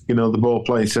the ball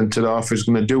playing centred off. He's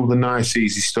going to do the nice,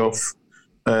 easy stuff.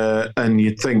 And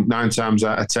you'd think 9 times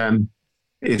out of 10,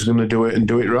 he's going to do it and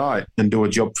do it right and do a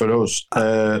job for us.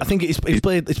 I think he's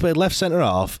played left centre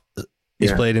half.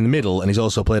 He's played in the middle, and he's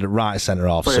also played at right centre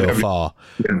half so far.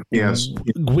 Yeah, yes.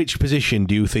 Which position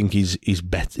do you think he's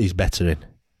better in?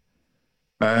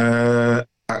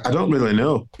 I don't really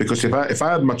know, because if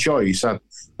I had my choice, at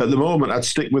the moment I'd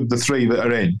stick with the 3 that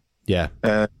are in. Yeah.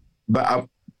 But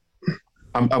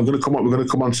I'm going to come on. We're going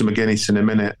to come on to McGuinness in a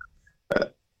minute.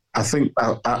 I think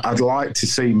I'd like to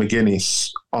see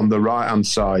McGuinness on the right hand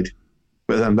side,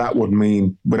 but then that would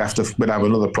mean we'd have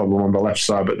another problem on the left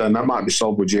side. But then that might be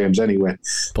solved with James anyway.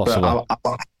 Possible.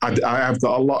 But I've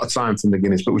got a lot of time for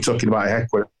McGuinness, but we're talking about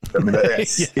Ihekwe.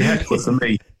 Ihekwe for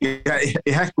me.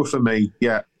 Ihekwe for me.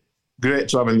 Yeah. Great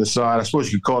to have in the side. I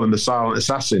suppose you could call him the silent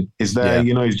assassin. He's there,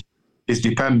 he's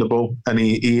dependable, and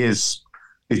he's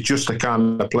just the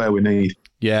kind of player we need.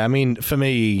 Yeah, I mean, for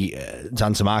me, to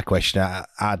answer my question,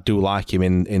 I do like him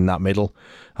in that middle.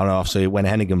 I don't know, obviously, when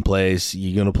Hennigan plays,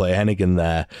 you're going to play Hennigan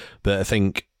there. But I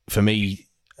think, for me,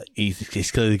 he's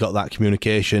clearly got that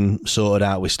communication sorted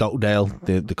out with Stockdale.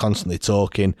 They're constantly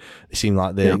talking. They seem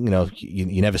like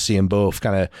you never see them both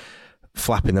kind of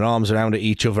flapping their arms around at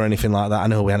each other or anything like that. I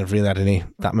know we haven't really had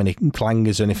that many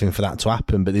clangers or anything for that to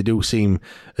happen, but they do seem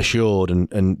assured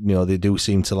and they do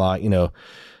seem to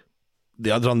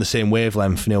they're on the same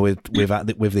wavelength,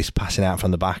 with this passing out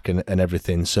from the back and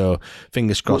everything. So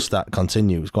fingers crossed that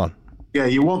continues. Go on. Yeah,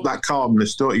 you want that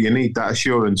calmness, don't you? You need that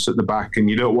assurance at the back, and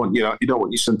you don't want your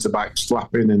centre back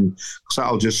flapping, and cause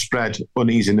that'll just spread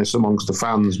uneasiness amongst the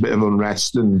fans, bit of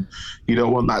unrest, and you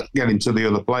don't want that getting to the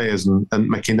other players and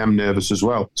making them nervous as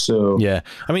well. So yeah,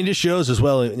 I mean, it just shows as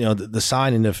well, the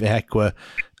signing of Ihekwe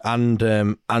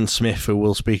and Smith, who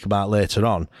we'll speak about later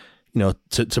on.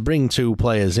 To bring 2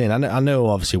 players in, I know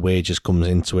obviously wages comes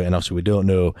into it, and obviously we don't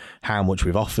know how much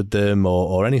we've offered them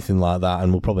or anything like that,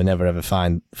 and we'll probably never ever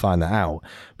find that out.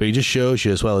 But it just shows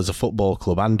you as well as a football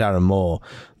club and Darren Moore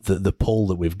the pull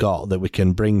that we've got, that we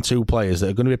can bring 2 players that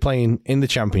are going to be playing in the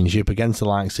Championship against the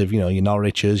likes of your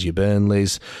Norwiches, your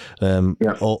Burnleys,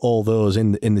 all those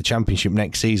in the Championship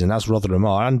next season, as Rotherham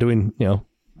are, and doing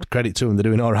credit to them, they're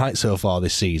doing all right so far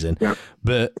this season. Yeah.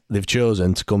 But they've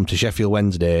chosen to come to Sheffield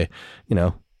Wednesday,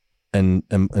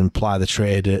 and ply the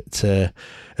trade at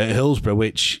Hillsborough,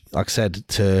 which, like I said,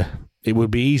 it would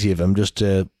be easy of them just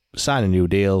to sign a new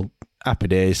deal, happy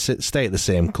days, stay at the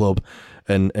same club,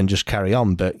 and just carry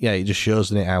on. But yeah, it just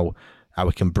shows how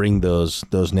we can bring those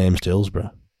names to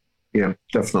Hillsborough. Yeah,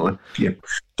 definitely. Yeah.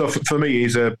 So for me,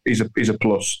 he's a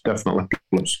plus, definitely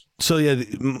plus. So yeah,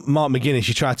 Mark McGuinness.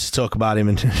 You tried to talk about him,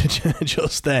 and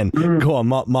just then, go on,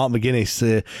 Mark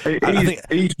McGuinness. I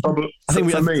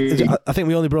think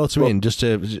we only brought him in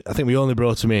I think we only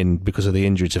brought him in because of the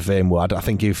injury to Famewood. I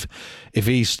think if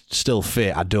he's still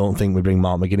fit, I don't think we bring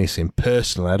Mark McGuinness in.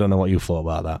 Personally, I don't know what you thought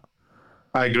about that.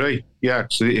 I agree. Yeah,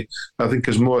 I think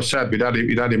as Moore said, we'd had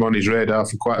him on his radar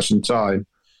for quite some time.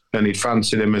 And he'd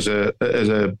fancied him to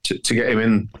get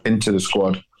him into the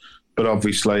squad, but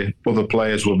obviously other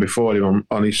players were before him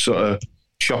on his sort of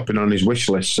shopping on his wish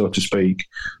list, so to speak.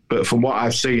 But from what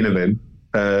I've seen of him,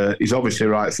 he's obviously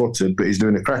right-footed, but he's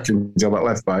doing a cracking job at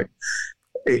left back.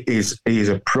 He's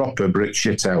a proper brick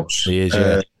shithouse. He is.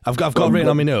 Yeah. I've got written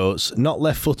on my notes, not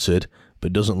left-footed,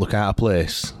 but doesn't look out of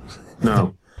place.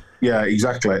 No. Yeah,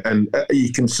 exactly, and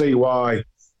you can see why.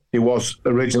 He was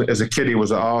originally, as a kid, he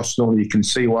was at Arsenal. You can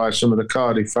see why some of the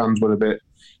Cardiff fans were a bit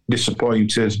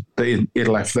disappointed that he'd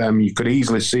left them. You could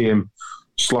easily see him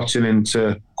slotting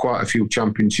into quite a few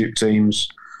championship teams.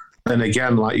 And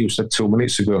again, like you said 2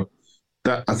 minutes ago,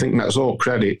 that I think that's all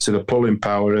credit to the pulling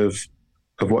power of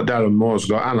what Darren Moore's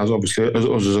got, and as obviously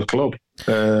us as a club.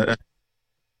 I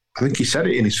think he said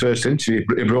it in his first interview.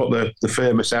 He brought the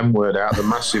famous M word out, the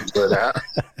massive word out,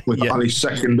 on his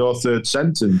second or third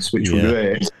sentence, which was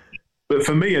great. But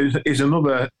for me, is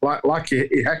another like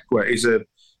Ihekwe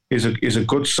is a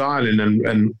good signing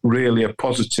and really a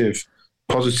positive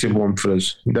one for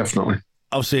us, definitely.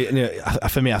 Obviously,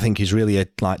 for me, I think he's really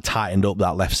tightened up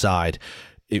that left side.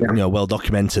 Well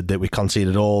documented that we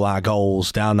conceded all our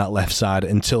goals down that left side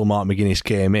until Mark McGuinness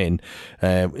came in.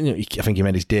 I think he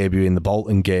made his debut in the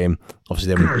Bolton game.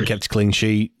 Obviously, then we kept a clean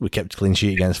sheet. We kept a clean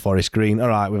sheet against Forest Green. All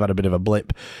right, we've had a bit of a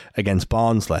blip against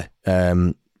Barnsley.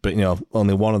 But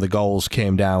only one of the goals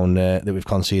came down that we've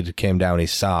conceded came down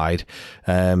his side.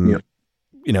 And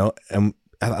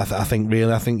I think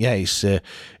it's a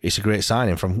great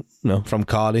signing from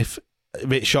Cardiff. A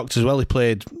bit shocked as well. He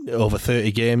played over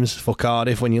 30 games for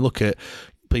Cardiff. When you look at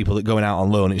people that are going out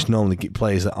on loan, it's normally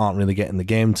players that aren't really getting the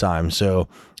game time. So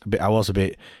I was a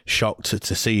bit shocked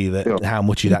to see that how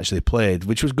much he'd actually played,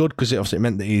 which was good because it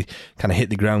meant that he kind of hit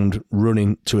the ground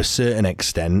running to a certain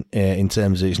extent in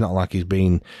terms of it's not like he's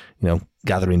been,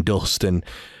 gathering dust and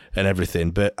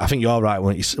everything. But I think you're right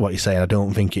what you're saying. I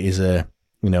don't think it is a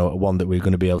one that we're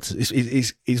going to be able to.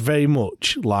 It's very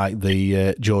much like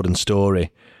the Jordan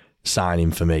Story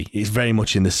signing for me. It's very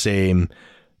much in the same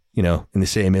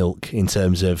ilk in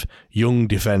terms of young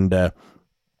defender.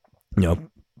 I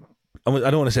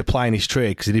don't want to say plying his trade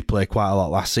because he did play quite a lot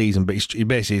last season, but he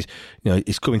basically,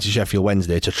 he's coming to Sheffield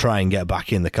Wednesday to try and get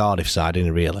back in the Cardiff side, isn't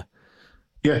he, really?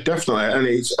 Yeah, definitely. And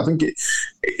I think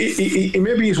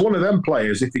maybe he's one of them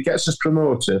players, if he gets us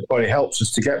promoted or he helps us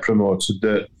to get promoted,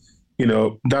 that,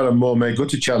 Darren Moore may go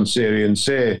to Chancery and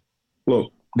say,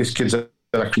 look, this kid's a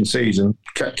second season.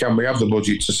 Can we have the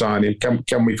budget to sign him?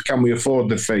 Can we afford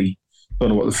the fee? I don't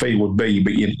know what the fee would be,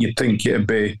 but you'd think it'd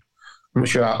be. I'm not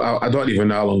sure. I don't even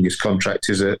know how long his contract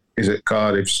is at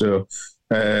Cardiff. So,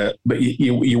 but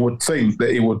you would think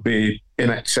that it would be in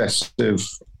excess of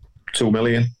 $2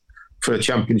 million for a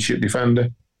Championship defender.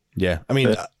 Yeah, I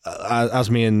mean,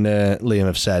 as me and Liam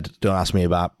have said, don't ask me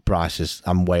about prices.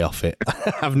 I'm way off it.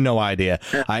 I have no idea.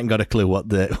 I ain't got a clue what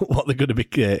they're going to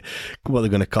be, what they're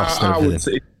going to cost. I would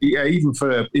say, even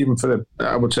for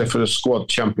I would say for a squad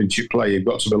Championship player, you've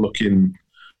got to be looking.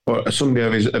 Or somebody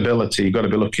of his ability, you've got to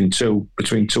be looking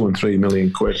between £2 and £3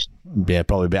 million. Yeah,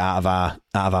 probably a bit out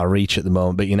of our reach at the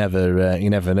moment, but you never know. You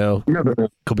never know.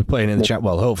 Could be playing in the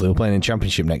well, hopefully we're playing in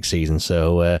Championship next season.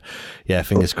 So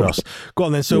fingers crossed. Go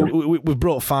on then. So we've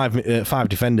brought five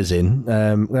defenders in.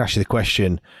 We ask you the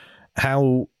question: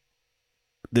 how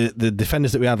the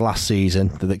defenders that we had last season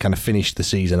that kind of finished the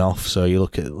season off. So you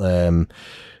look at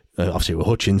obviously it were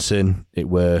Hutchinson, it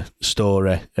were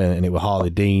Story, and it were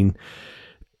Harley Dean.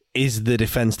 Is the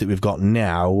defence that we've got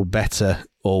now better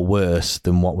or worse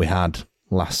than what we had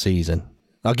last season?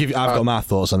 I've got my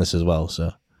thoughts on this as well.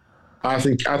 So, I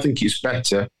think it's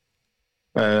better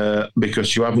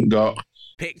because you haven't got.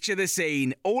 Picture the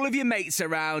scene. All of your mates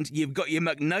around, you've got your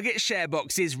McNugget share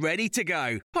boxes ready to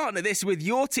go. Partner this with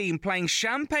your team playing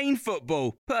champagne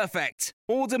football. Perfect.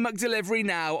 Order McDelivery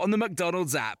now on the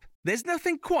McDonald's app. There's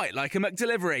nothing quite like a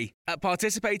McDelivery. At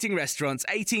participating restaurants,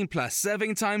 18 plus,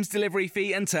 serving times, delivery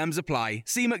fee and terms apply.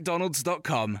 See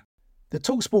mcdonalds.com. The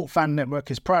TalkSport Fan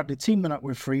Network is proudly teaming up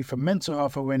with Free for Mental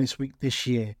Health Awareness Week this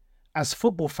year. As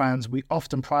football fans, we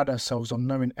often pride ourselves on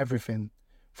knowing everything,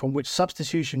 from which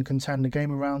substitution can turn the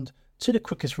game around to the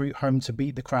quickest route home to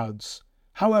beat the crowds.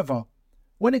 However,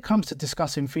 when it comes to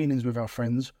discussing feelings with our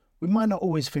friends, we might not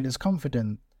always feel as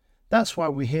confident. That's why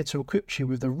we're here to equip you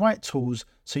with the right tools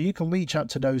so you can reach out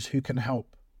to those who can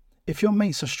help. If your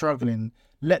mates are struggling,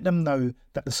 let them know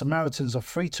that the Samaritans are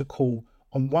free to call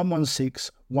on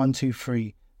 116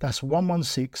 123. That's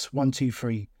 116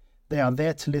 123. They are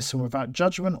there to listen without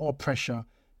judgment or pressure,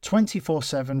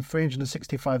 24/7,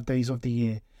 365 days of the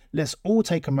year. Let's all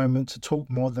take a moment to talk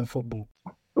more than football.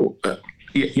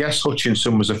 Yes,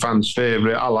 Hutchinson was a fan's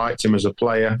favourite. I liked him as a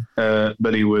player,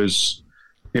 but he was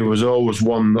always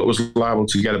one that was liable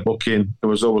to get a booking. He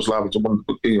was always liable to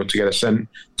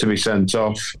be sent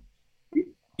off.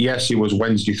 Yes, he was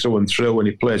Wednesday through and through, and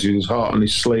he plays with his heart on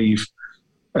his sleeve.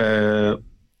 But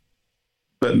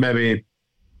maybe,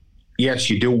 yes,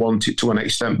 you do want it to an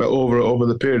extent, but over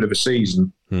the period of a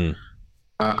season,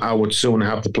 I would sooner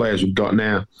have the players we've got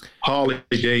now. Harley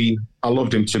Dean, I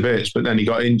loved him to bits, but then he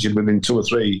got injured within two or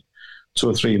three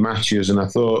matches, and I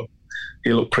thought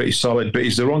he looked pretty solid. But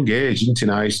he's the wrong age, isn't he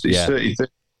now? He's 30,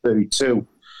 32,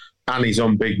 and he's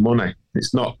on big money.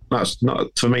 That's not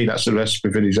for me. That's a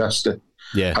recipe for disaster.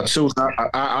 Yeah, I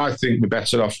think we're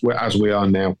better off as we are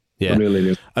now. Yeah, I really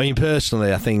do. I mean,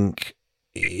 personally, I think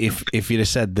if you'd have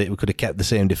said that we could have kept the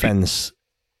same defence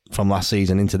from last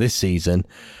season into this season,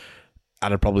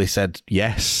 I'd have probably said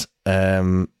yes.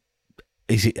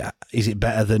 Is it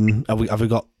better than have we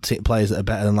got players that are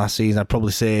better than last season? I'd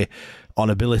probably say on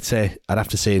ability, I'd have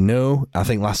to say no. I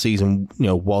think last season,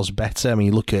 was better. I mean,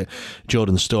 you look at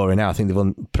Jordan's story now. I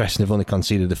think Preston have only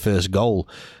conceded the first goal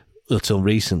until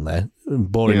recently.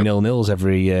 Boring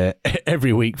 0-0s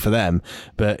every week for them.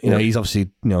 But he's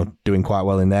obviously doing quite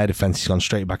well in their defence. He's gone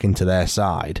straight back into their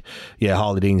side. Yeah,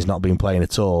 Harley Dean's not been playing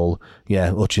at all.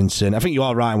 Yeah, Hutchinson. I think you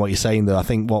are right in what you're saying though. I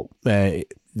think what the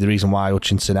reason why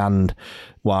Hutchinson and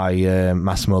why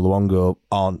Massimo Luongo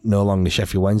aren't no longer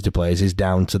Sheffield Wednesday players is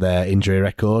down to their injury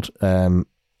record. All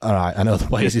right, I know the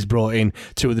players he's brought in,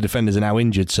 two of the defenders are now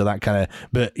injured, so that kind of.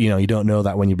 But you don't know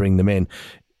that when you bring them in.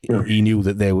 He knew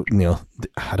that they were,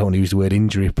 I don't want to use the word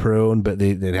injury prone, but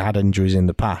they had injuries in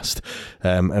the past.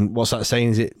 And what's that saying?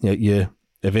 Is it your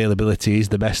availability is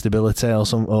the best ability,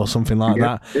 or something like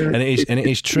that? Yeah. And it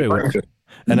is true.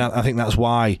 And I think that's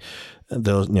why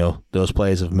those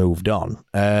players have moved on.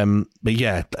 But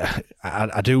yeah,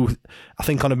 I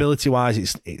think on ability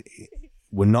wise,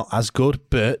 we're not as good.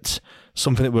 But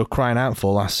something that we were crying out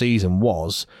for last season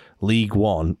was League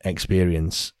One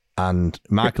experience. And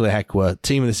Michael Ihekwe,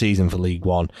 team of the season for League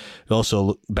One.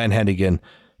 Also, Ben Hennigan,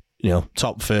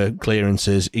 top for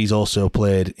clearances. He's also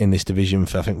played in this division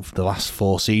for, I think, for the last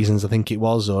 4 seasons, I think it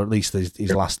was, or at least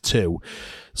his last 2.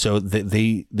 So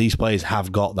these players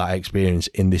have got that experience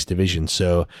in this division.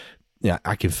 So,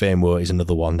 Akin Famewo is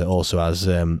another one that also has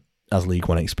League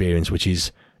One experience, which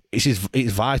is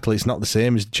it's vital. It's not the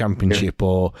same as the Championship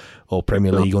or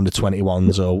Premier League under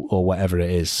 21s or whatever it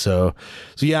is. So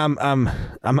yeah, I'm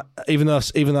even though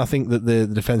I think that the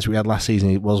defence we had last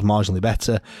season was marginally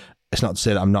better, it's not to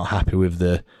say that I'm not happy with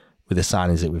the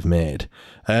signings that we've made.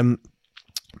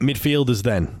 Midfielders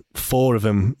then, 4 of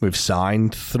them we've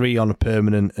signed, 3 on a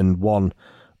permanent and 1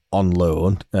 on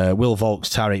loan. Will Vaulks,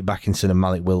 Tariq Backinson and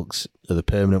Malik Wilkes are the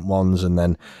permanent ones, and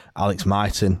then Alex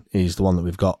Myton is the one that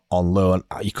we've got on loan.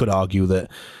 You could argue that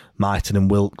Myton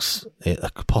and Wilkes are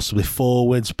possibly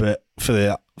forwards, but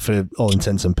for all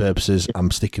intents and purposes, I'm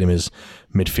sticking him as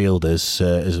midfielders,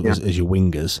 as your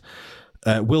wingers.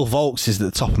 Will Vaulks is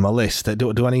at the top of my list.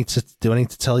 Do I need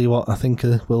to tell you what I think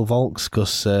of Will Vaulks?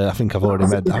 Because I think I've already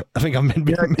made that. I think I've made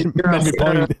my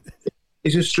point.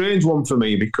 It's a strange one for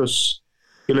me because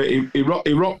he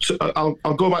rocked.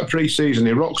 I'll go back pre-season.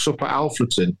 He rocks up at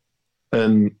Alfreton,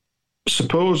 and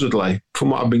supposedly, from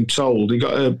what I've been told, he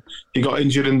got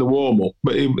injured in the warm-up,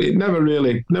 but it never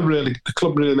really. The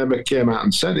club really never came out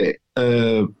and said it.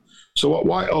 So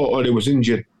why? Or he was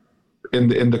injured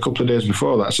in the couple of days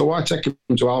before that. So why take him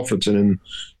to Alfreton and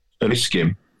risk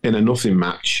him in a nothing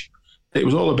match? It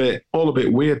was all a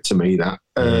bit weird to me. That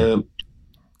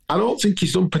I don't think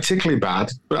he's done particularly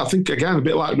bad, but I think again a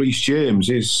bit like Reece James,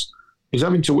 he's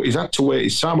had to wait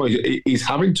his time. Or he's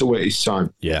having to wait his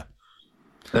time. Yeah.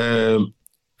 For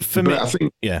me, I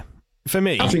think. Yeah. For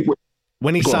me, I think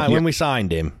when we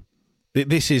signed him,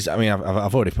 this is. I mean,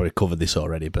 I've already probably covered this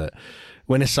already, but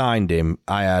when I signed him,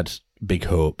 I had big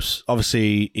hopes.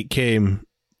 Obviously, it came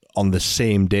on the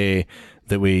same day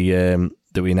that we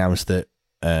announced that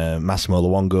Massimo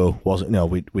Luongo wasn't.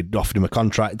 We'd offered him a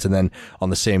contract, and then on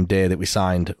the same day that we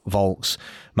signed Vaulks,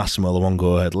 Massimo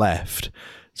Luongo had left.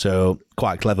 So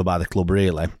quite clever by the club,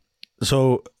 really.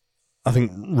 So I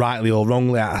think rightly or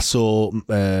wrongly, I saw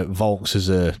Volks as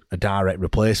a direct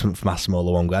replacement for Massimo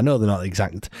Luongo. I know they're not the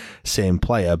exact same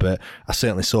player, but I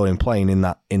certainly saw him playing in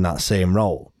that same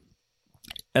role.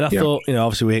 And I thought,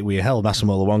 obviously we held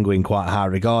Massimo Luongo in quite high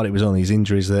regard. It was only his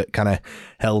injuries that kind of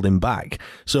held him back.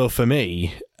 So for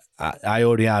me, I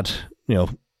already had,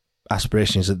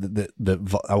 aspirations that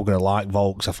I was going to like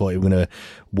Volks. I thought he was going to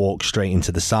walk straight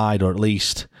into the side, or at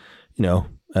least,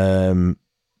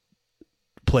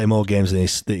 play more games than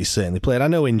he's certainly played. I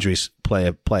know injuries play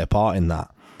a part in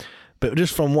that, but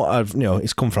just from what I've,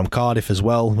 he's come from Cardiff as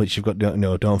well, which you've got,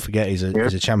 don't forget, he's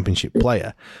a championship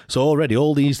player. So already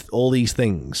all these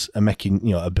things are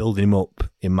making, are building him up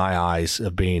in my eyes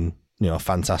of being, a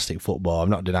fantastic footballer. I'm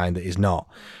not denying that he's not,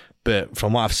 but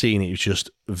from what I've seen, it was just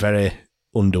very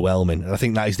underwhelming, and I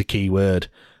think that is the key word,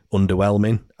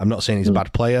 underwhelming. I'm not saying he's a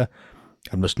bad player.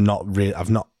 I'm just not really. I've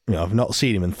not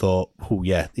seen him and thought, oh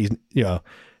yeah, he's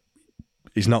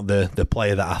not the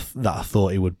player that I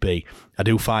thought he would be. I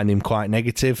do find him quite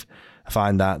negative. I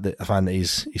find that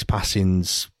his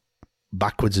passing's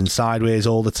backwards and sideways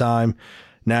all the time.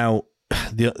 Now,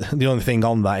 the only thing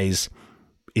on that is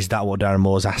that what Darren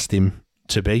Moore's asked him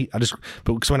to be?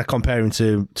 Because when I compare him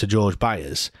to George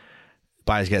Byers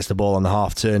gets the ball on the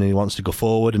half turn and he wants to go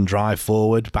forward and drive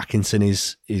forward. Backinson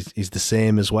is the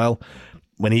same as well.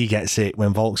 When he gets it,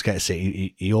 when Volks gets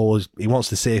it, he wants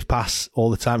the safe pass all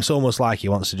the time. It's almost like he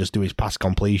wants to just do his pass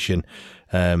completion,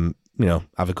 have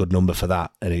a good number for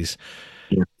that. And he's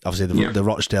obviously the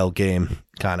Rochdale game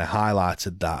kind of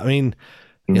highlighted that. I mean,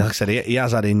 like I said, he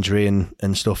has had injury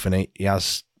and stuff, and he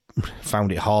has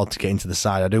found it hard to get into the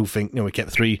side. I do think, we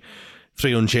kept three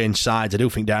unchanged sides. I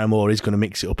do think Darren Moore is going to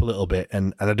mix it up a little bit,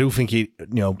 and I do think he,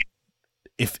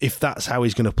 if that's how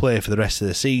he's going to play for the rest of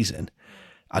the season,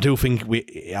 I do think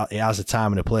it has a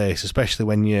time and a place, especially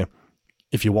when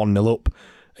if you're 1-0 up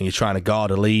and you're trying to guard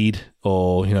a lead,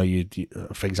 or you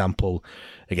for example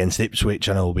against Ipswich,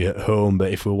 I know we'll be at home,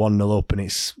 but if we're 1-0 up and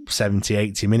it's 70,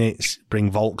 80 minutes, bring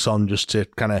Volks on just to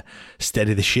kind of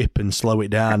steady the ship and slow it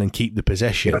down and keep the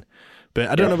possession. But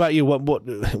I don't know about you.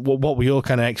 What were your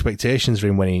kind of expectations for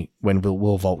him when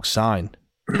will Volks sign?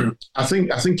 I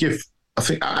think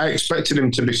I expected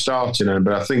him to be starting,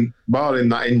 but I think barring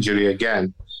that injury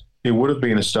again, he would have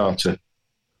been a starter.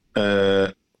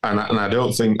 And I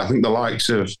think the likes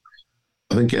of,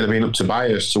 I think it'd have been up to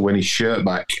Byers to win his shirt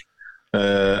back,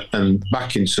 and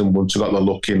Backinson would have got the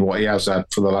look in what he has had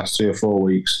for the last 3 or 4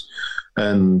 weeks.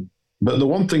 But the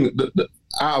one thing that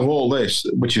out of all this,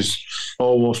 which is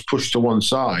almost pushed to one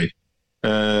side,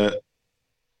 and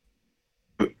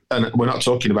we're not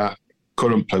talking about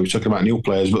current players, we're talking about new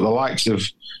players, but the likes of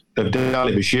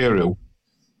Dele Bashiru,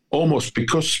 almost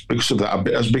because of that,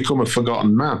 has become a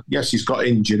forgotten man. Yes, he's got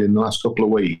injured in the last couple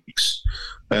of weeks,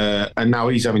 and now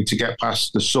he's having to get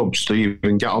past the subs to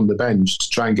even get on the bench to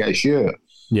try and get a shirt.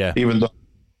 Yeah, even though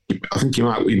I think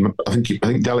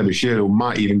Dele Bashiru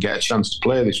might even get a chance to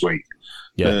play this week.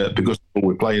 Yeah, because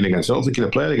we're playing against. I don't think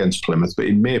he'll play against Plymouth, but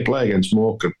he may play against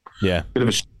Morecambe. Yeah, bit of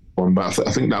a one, but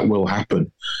I think that will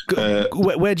happen.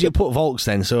 Where do you put Volks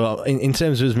then? So in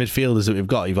terms of his midfielders that we've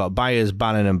got, you've got Byers,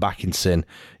 Bannon and Backinson.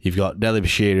 You've got Dele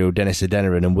Bashiru, Dennis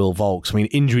Adeniran and Will Volks. I mean,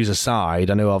 injuries aside,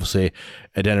 I know obviously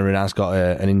Adeniran has got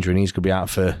an injury and he's going to be out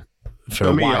for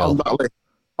a while.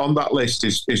 On that list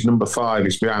is number 5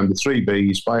 is behind the 3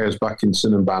 Bs, Byers,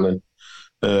 Backinson and Bannon.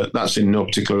 That's in no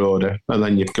particular order. And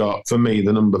then you've got, for me,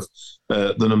 the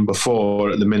number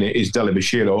 4 at the minute is Dele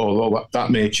Bashiru, although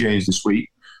that may change this week.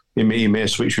 He may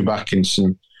switch with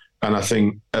Backinson. And I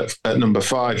think at number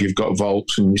 5, you've got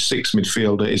Volks, and your 6th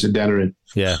midfielder is Adeniran.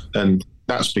 Yeah. And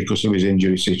that's because of his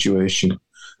injury situation.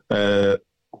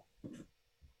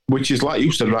 Which is, like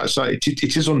you said, right, so it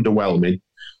is underwhelming,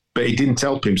 but he didn't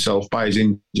help himself by his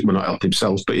injury. Well, not help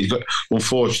himself, but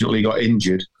unfortunately got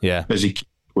injured as he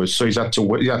was. So he had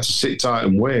to sit tight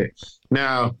and wait.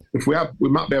 Now, if we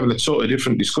might be having a totally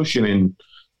different discussion in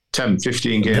 10,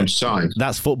 15 games time.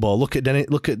 That's football. Look at Dele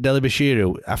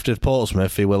Bashiru. After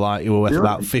Portsmouth, he were worth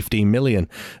about 15 million,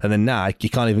 and then now you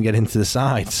can't even get into the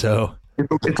side. So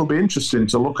it'll be interesting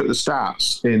to look at the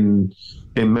stats in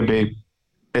maybe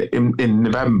in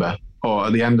November or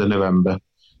at the end of November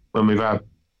when we've had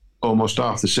almost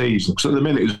half the season. Because at the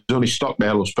minute, it's only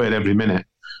Stockdale who's played every minute.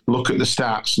 Look at the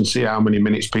stats and see how many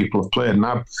minutes people have played.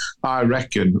 And I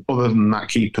reckon, other than that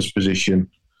keeper's position,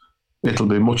 it'll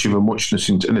be much of a muchness,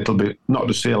 and it'll be not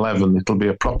just the 11. It'll be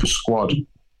a proper squad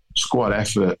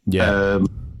effort. Yeah.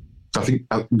 I think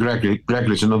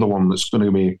Gregory's another one that's going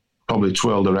to be probably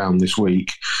twirled around this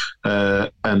week,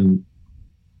 and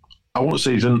I won't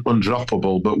say he's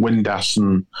undroppable, but Windass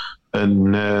and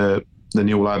the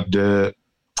new lad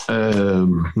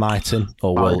Myton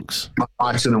or Wilkes.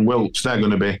 Myton and Wilkes, they're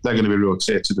going to be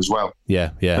rotated as well.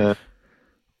 Yeah.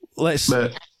 Let's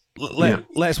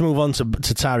move on to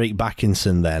Tyreek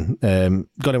Backinson then.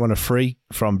 Got him on a free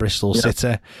from Bristol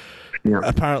City. Yeah.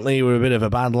 Apparently, we're a bit of a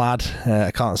bad lad.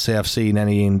 I can't say I've seen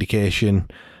any indication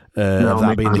of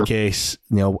that being the case.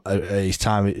 His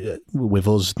time with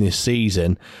us this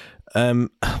season. One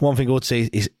thing I would say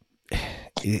is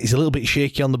he's a little bit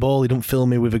shaky on the ball. He don't fill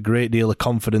me with a great deal of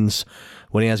confidence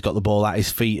when he has got the ball at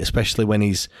his feet, especially when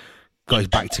he's got his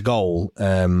back to goal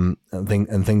and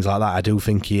things like that. I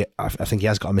think he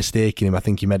has got a mistake in him. I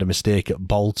think he made a mistake at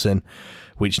Bolton,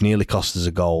 which nearly cost us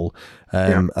a goal.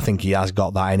 I think he has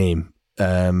got that in him.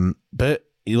 But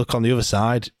you look on the other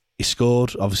side, he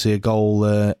scored obviously a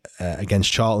goal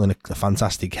against Charlton, a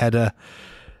fantastic header.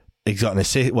 He's got an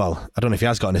assist. Well, I don't know if he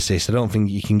has got an assist. I don't think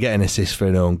you can get an assist for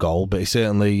an own goal, but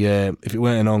certainly, if it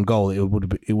weren't an own goal, it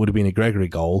would have been a Gregory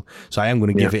goal. So I am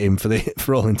going to give it him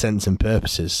for all intents and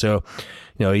purposes. So,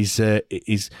 he's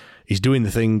doing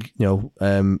the thing.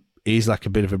 He's like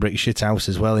a bit of a brick shit house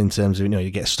as well in terms of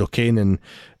you get stuck in and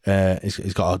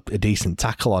he's got a decent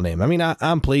tackle on him. I mean,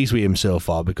 I'm pleased with him so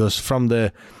far because from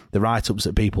the write-ups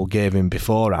that people gave him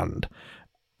beforehand,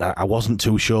 I wasn't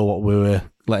too sure what we were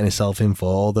letting himself in for,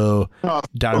 although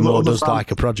Darren Moore does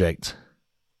like a project.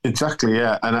 Exactly,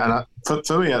 yeah. And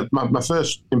for me, my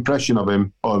first impression of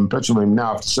him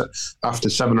now after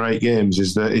 7 or 8 games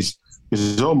is that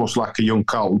he's almost like a young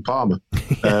Carlton Palmer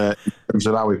in terms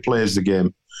of how he plays the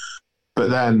game. But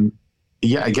then,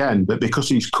 yet again, because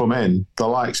he's come in, the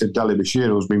likes of Dele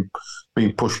Bashiru has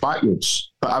been pushed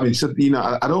backwards. But I mean,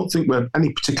 I don't think we're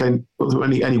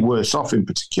any worse off in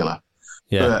particular.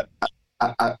 Yeah.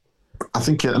 But I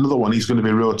think another one, he's going to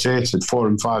be rotated 4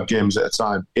 and 5 games at a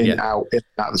time, out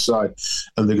the side,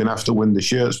 and they're going to have to win the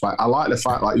shirts back. I like the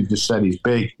fact, like you've just said, he's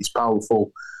big, he's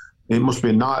powerful. It must be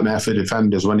a nightmare for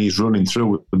defenders when he's running through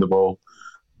with the ball.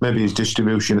 Maybe his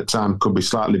distribution at times could be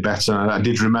slightly better. And I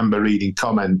did remember reading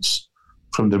comments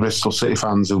from the Bristol City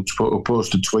fans who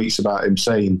posted tweets about him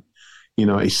saying,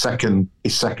 his second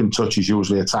touch is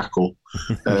usually a tackle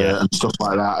and stuff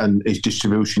like that, and his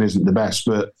distribution isn't the best.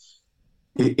 But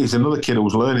he's another kid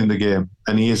who's learning the game,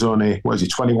 and he is only,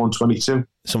 21, 22?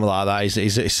 Something like that.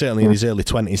 He's certainly in his early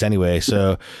 20s anyway,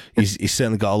 so he's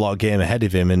certainly got a lot of game ahead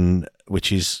of him, and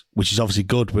which is obviously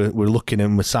good. We're looking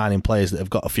and we're signing players that have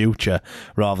got a future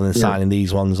rather than signing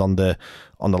these ones on the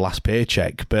last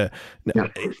paycheck. But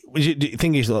the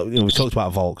thing is, we talked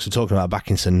about Volks, we're talking about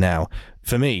Backinson now.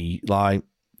 For me, like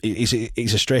it's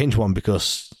a strange one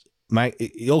because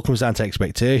it all comes down to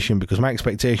expectation, because my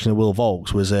expectation of Will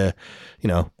Volks was an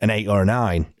 8 or a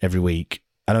 9 every week.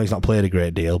 I know he's not played a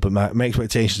great deal, but my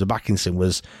expectations of Backinson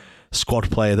was a squad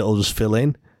player that will just fill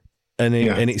in. And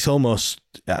it's almost,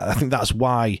 I think that's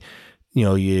why,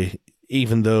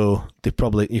 even though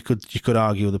you could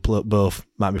argue the both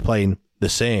might be playing the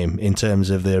same in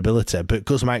terms of their ability, but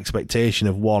because my expectation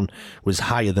of one was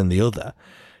higher than the other,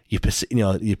 your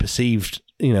perceived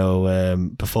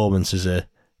performance as a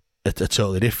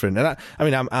totally different. And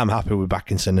I'm happy with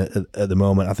Backinson at the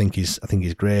moment. I think he's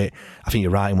great. I think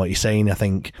you're right in what you're saying. I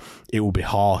think it will be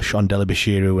harsh on Dele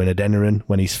Bashiru and Adeniran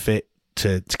when he's fit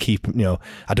to keep.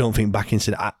 I don't think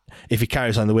Backinson, if he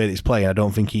carries on the way that he's playing, I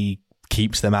don't think he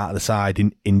keeps them out of the side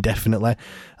indefinitely.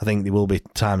 I think there will be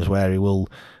times where he will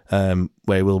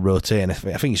rotate, and I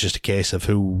think it's just a case of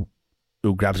who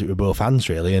grabs it with both hands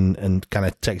really and kind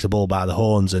of takes the ball by the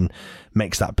horns and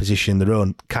makes that position their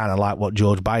own, kind of like what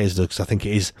George Byers does, because I think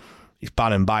it's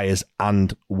Bannon, Byers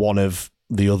and one of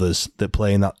the others that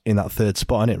play in that third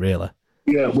spot, isn't it, really?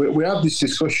 Yeah, we had this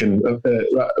discussion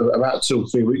about 2 or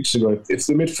 3 weeks ago. If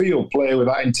the midfield play with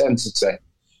that intensity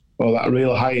or that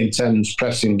real high intense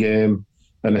pressing game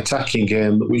and attacking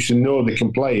game that we should know they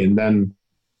can play in, then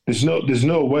there's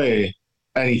no way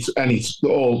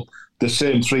all the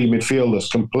same 3 midfielders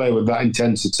can play with that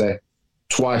intensity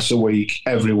twice a week,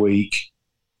 every week,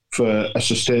 for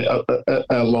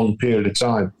a long period of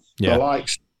time. Yeah.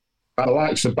 The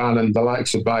likes of Bannon, the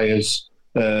likes of Byers,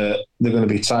 they're going to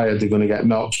be tired, they're going to get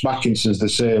knocked. Backinson's the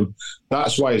same.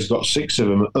 That's why he's got 6 of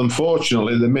them.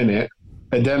 Unfortunately, at the minute,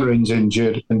 Adeniran's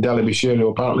injured and Dele Bashiru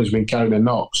apparently has been carrying a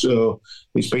knock, so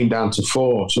it's been down to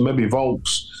 4. So maybe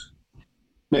Volks.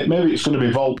 Maybe it's going to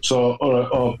be Volks or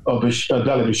Dele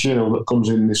Bashiru that comes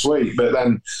in this week. But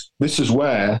then this is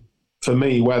where, for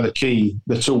me,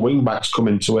 the 2 wing backs come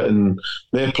into it, and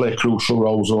they play crucial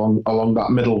roles along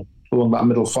that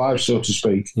middle 5, so to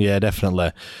speak. Yeah,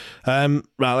 definitely.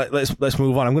 Right, let's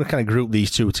move on. I'm going to kind of group these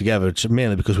two together,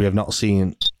 mainly because we have not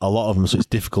seen a lot of them, so it's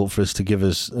difficult for us to give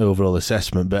us overall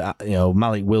assessment. But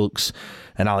Malik Wilks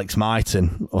and Alex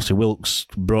Myton, obviously Wilks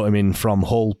brought him in from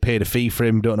Hull, paid a fee for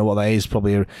him. Don't know what that is.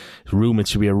 Probably rumoured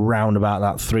to be around about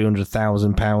that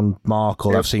 £300,000 mark.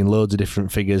 Or I've seen loads of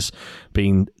different figures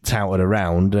being touted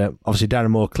around. Obviously, Darren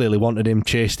Moore clearly wanted him,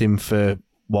 chased him for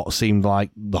what seemed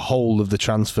like the whole of the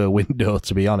transfer window,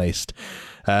 to be honest.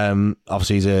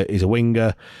 Obviously, he's a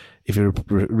winger. If he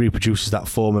reproduces that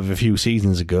form of a few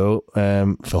seasons ago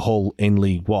for Hull in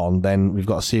League One, then we've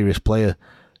got a serious player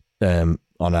on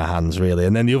our hands, really.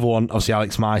 And then the other one, obviously,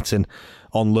 Alex Myton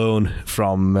on loan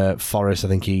from Forest. I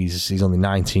think he's only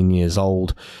 19 years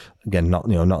old. Again,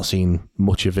 not seen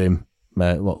much of him.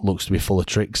 Looks to be full of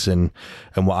tricks and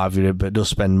what have you, but does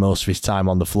spend most of his time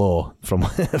on the floor from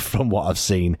from what I've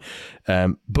seen.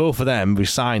 Both of them, we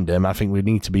signed them. I think we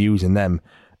need to be using them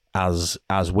as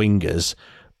wingers.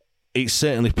 It's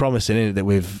certainly promising, isn't it, that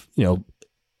we've,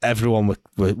 everyone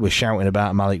we're shouting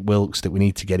about Malik Wilks, that we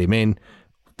need to get him in.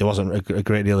 There wasn't a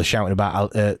great deal of shouting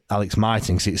about Alex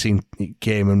Myton, because it seemed it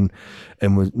came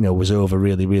and was over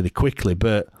really, really quickly.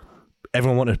 But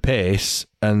everyone wanted pace,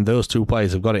 and those two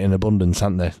players have got it in abundance,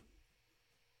 haven't they?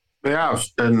 They have,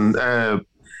 and I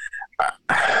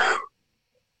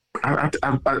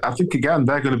think again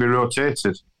they're going to be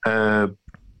rotated. I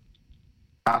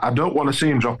don't want to see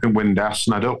him dropping Windass,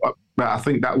 and but I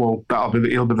think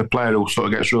he'll be the player who sort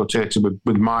of gets rotated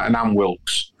with Myton and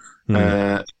Wilks.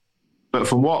 But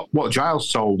from what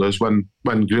Giles told us when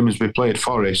Grimsby played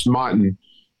Forest, Myton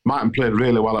played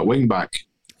really well at wing back.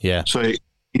 Yeah. So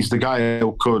he's the guy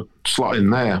who could slot in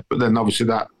there. But then obviously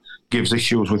that gives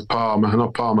issues with Palmer. I know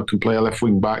Palmer can play a left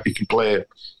wing back. He can play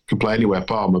anywhere,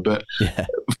 Palmer. But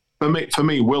for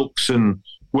me, Wilks and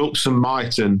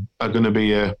Myton are going to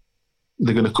be they're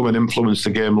going to come and influence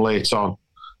the game late on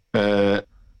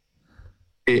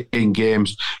in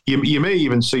games. You may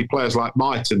even see players like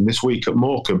Myton this week at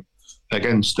Morecambe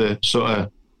against the sort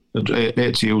of, I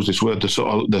hate to use this word,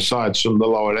 the sides from the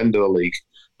lower end of the league,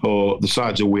 or the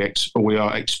sides that we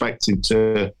are expecting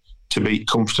to beat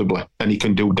comfortably, and he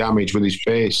can do damage with his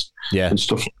pace and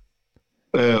stuff.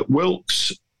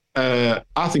 Wilks, I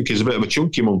think, is a bit of a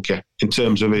chunky monkey in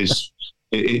terms of his.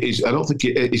 I don't think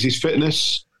it's his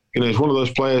fitness. He's one of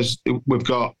those players we've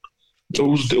got.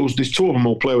 There's two of them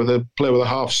will play with a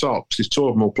half socks. There's two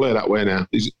of them will play that way now.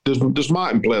 Does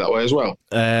Martin play that way as well?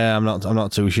 I'm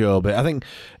not too sure, but I think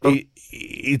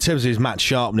in terms of his match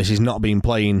sharpness, he's not been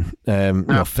playing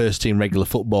first team regular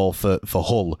football for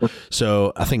Hull.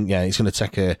 So I think it's going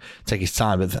to take his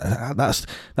time. But that's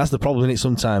the problem, isn't it?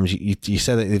 Sometimes you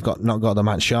say that they've not got the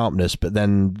match sharpness, but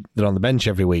then they're on the bench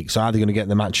every week. So are they going to get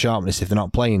the match sharpness if they're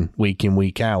not playing week in,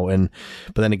 week out?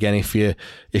 But then again, if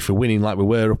we're winning like we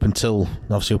were up until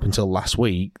last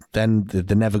week, then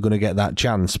they're never going to get that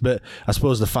chance. But I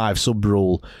suppose the 5 sub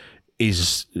rule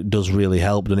does really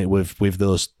help, doesn't it, with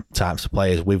those types of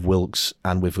players, with Wilks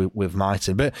and with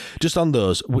Myton. But just on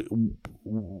those,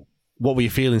 what were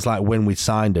your feelings like when we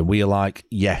signed them? Were you like,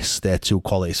 yes, they're 2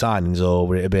 quality signings, or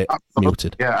were it a bit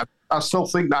muted? Yeah, I still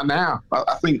think that now.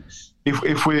 I think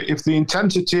if the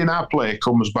intensity in our play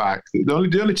comes back, the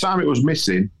only time it was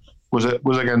missing was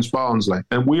against Barnsley,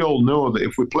 and we all know that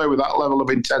if we play with that level of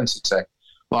intensity,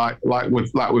 like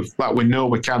we know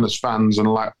we can as fans, and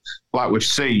like we've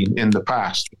seen in the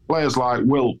past, players like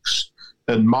Wilks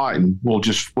and Myton will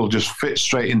just fit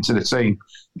straight into the team.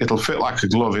 It'll fit like a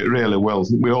glove. It really will.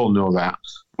 We all know that.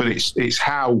 But it's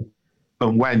how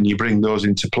and when you bring those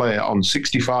into play on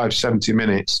 65, 70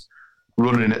 minutes,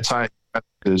 running at tight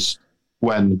competitors,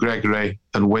 when Gregory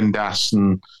and Windass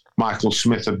and Michael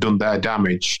Smith have done their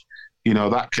damage.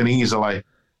 That can easily.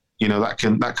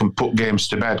 That can put games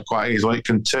to bed quite easily. It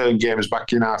can turn games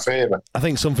back in our favour. I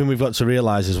think something we've got to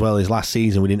realise as well is last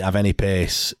season we didn't have any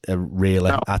pace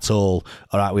really at all.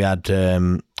 All right, we had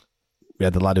the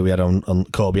lad who we had on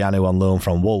Corbiano on loan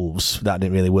from Wolves. That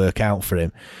didn't really work out for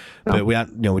him. No.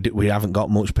 But we haven't got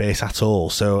much pace at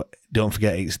all. So don't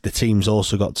forget, the team's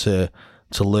also got to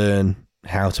learn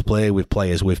how to play with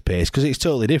players with pace, because it's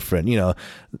totally different.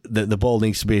 The ball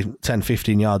needs to be 10,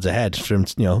 15 yards ahead from,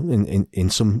 in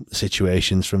some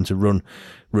situations, for them to run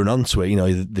onto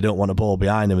it. They don't want a ball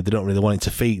behind them. They don't really want it to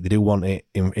feet. They do want it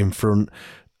in front,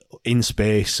 in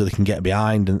space, so they can get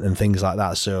behind and things like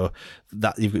that. So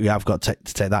that you have got to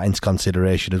take that into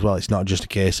consideration as well. It's not just a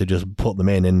case of just put them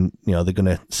in and they're going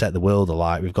to set the world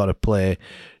alight. We've got to play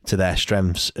to their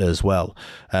strengths as well.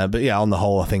 But yeah, on the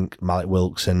whole, I think Malik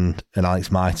Wilks and Alex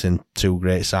Myton, 2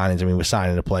 great signings. I mean, we're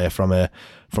signing a player from a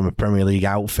Premier League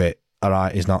outfit. All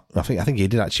right, he's not. I think he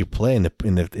did actually play in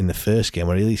the first game,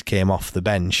 where he at least came off the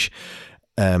bench.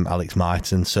 Alex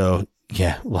Myton. So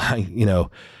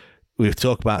we've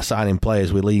talked about signing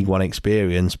players with League One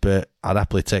experience, but I'd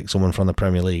happily take someone from the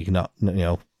Premier League, not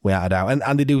without a doubt.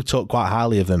 And they do talk quite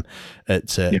highly of them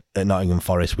at Nottingham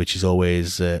Forest, which is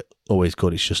always good.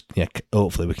 It's just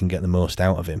hopefully we can get the most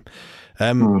out of him.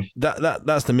 That's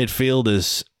the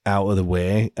midfielders out of the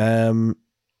way.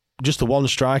 Just the one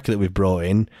striker that we've brought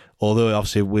in, although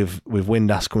obviously with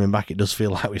Windass coming back, it does feel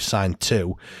like we've signed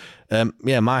two.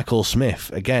 Michael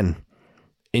Smith, again,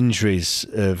 injuries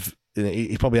of...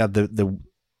 He probably had the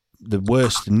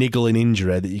worst niggling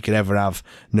injury that you could ever have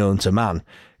known to man.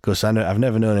 Because I've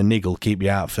never known a niggle keep you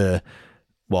out for,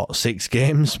 6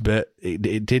 games? But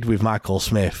it did with Michael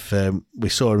Smith. We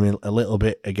saw him a little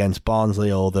bit against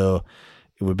Barnsley, although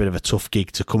it was a bit of a tough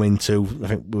gig to come into. I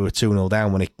think we were 2-0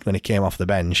 down when he came off the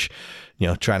bench,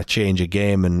 trying to change a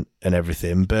game and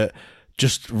everything. But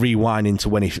just rewinding to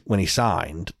when he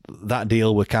signed, that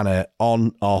deal were kind of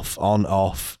on,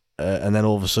 off. And then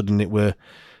all of a sudden it were,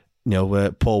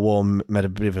 where Paul Warne made a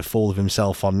bit of a fool of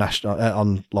himself on national,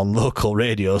 on local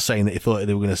radio, saying that he thought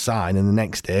they were going to sign, and the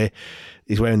next day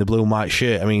he's wearing the blue and white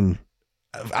shirt. I mean,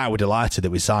 I was delighted that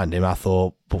we signed him. I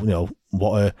thought,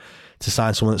 to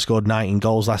sign someone that scored 19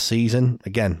 goals last season.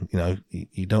 Again,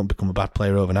 you don't become a bad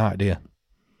player overnight, do you?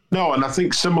 No, and I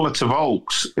think similar to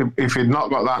Volks, if he'd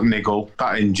not got that niggle,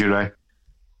 that injury,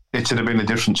 it would have been a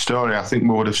different story. I think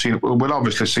we'd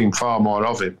obviously seen far more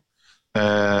of him.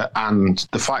 And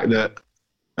the fact that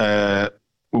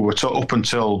we were up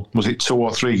until, was it 2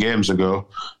 or 3 games ago,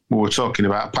 we were talking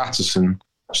about Patterson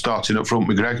starting up front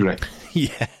with Gregory.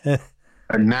 Yeah.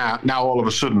 And now all of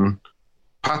a sudden,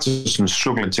 Patterson's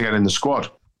struggling to get in the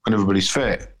squad when everybody's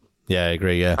fit. Yeah, I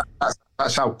agree, yeah.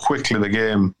 That's how quickly the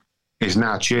game is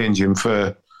now changing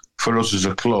for us as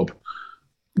a club.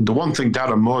 The one thing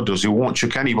Darren Moore does, he won't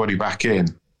chuck anybody back in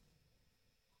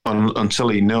until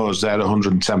he knows they're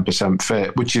 110%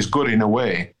 fit, which is good in a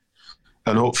way.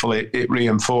 And hopefully it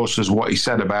reinforces what he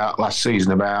said about last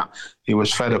season, about he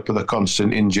was fed up with the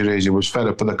constant injuries, he was fed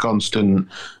up with the constant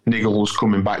niggles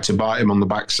coming back to bite him on the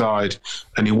backside,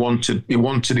 and he wanted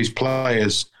his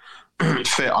players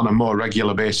fit on a more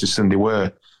regular basis than they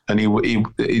were. And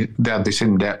they had this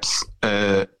in-depth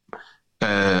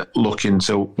look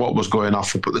into what was going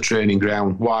off up at the training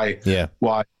ground, why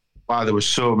there were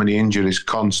so many injuries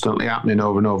constantly happening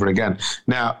over and over again.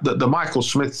 Now, the Michael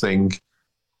Smith thing,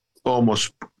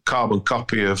 almost carbon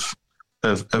copy of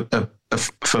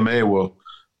Famewo,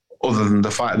 other than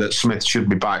the fact that Smith should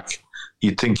be back.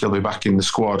 You'd think he'll be back in the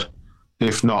squad.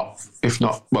 If not,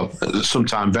 well,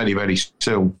 sometime very, very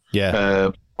soon.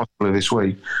 Yeah. Possibly this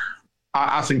week.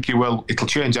 I think he will. It'll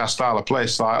change our style of play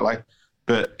slightly.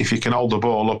 But if you can hold the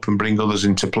ball up and bring others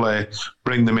into play,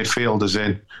 bring the midfielders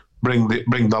in, bring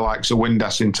the likes of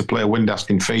Windass into play, Windass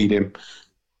can feed him,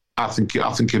 I think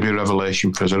it'd be a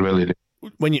revelation for us, I really do.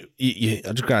 When I'm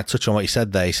just going to touch on what you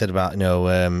said there. You said about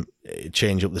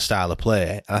change up the style of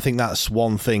play, and I think that's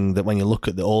one thing that when you look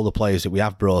at all the players that we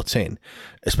have brought in,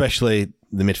 especially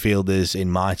the midfielders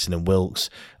in Mighton and Wilkes,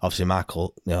 obviously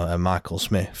Michael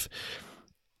Smith,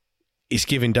 it's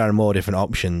giving Darren Moore different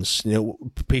options.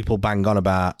 People bang on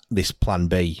about this plan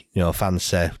B. Fans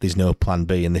say there's no plan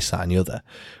B and this, that, and the other.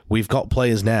 We've got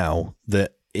players now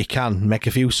that he can make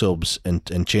a few subs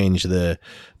and change the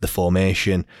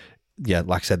formation. Yeah,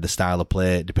 like I said, the style of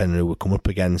play, depending on who we come up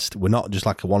against. We're not just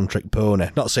like a one-trick pony.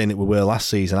 Not saying that we were last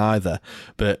season either,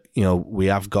 but, we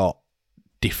have got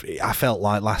different. I felt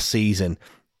like last season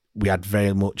we had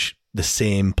very much the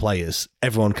same players.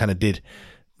 Everyone kind of did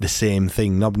the same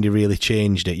thing. Nobody really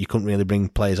changed it. You couldn't really bring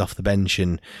players off the bench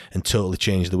and totally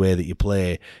change the way that you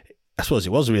play. I suppose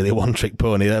it was really a one-trick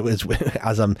pony. That was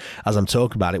as I'm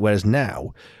talking about it. Whereas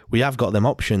now we have got them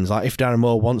options. Like if Darren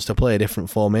Moore wants to play a different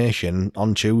formation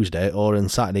on Tuesday or on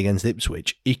Saturday against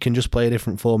Ipswich, he can just play a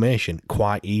different formation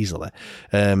quite easily.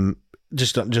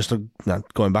 Just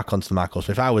going back onto the Michael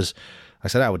Smith, I was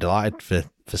delighted for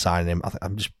signing him.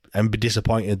 I'm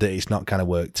disappointed that it's not kind of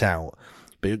worked out.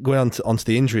 But going onto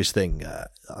the injuries thing,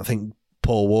 I think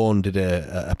Paul Warne did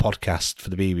a podcast for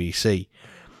the BBC.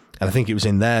 And I think it was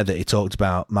in there that he talked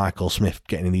about Michael Smith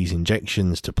getting these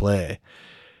injections to play.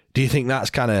 Do you think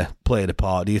that's kind of played a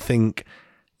part? Do you think,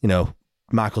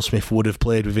 Michael Smith would have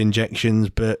played with injections,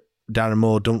 but Darren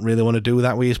Moore don't really want to do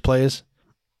that with his players?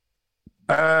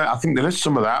 I think there is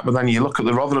some of that, but then you look at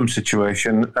the Rotherham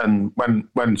situation, and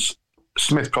when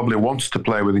Smith probably wanted to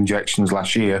play with injections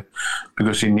last year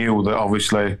because he knew that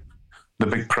obviously the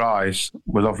big prize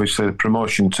was obviously the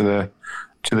promotion to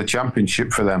the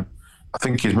Championship for them. I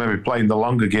think he's maybe playing the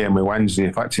longer game with Wednesday.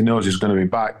 In fact, he knows he's going to be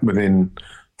back within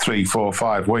 3, 4,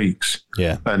 5 weeks.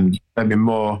 Yeah. And maybe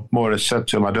more has said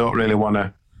to him, I don't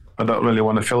I don't really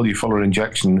want to fill you full of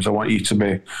injections. I want you to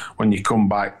be, when you come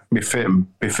back, be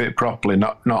fit properly,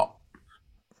 not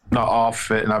half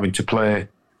fit and having to play,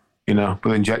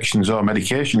 with injections or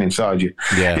medication inside you.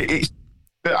 Yeah.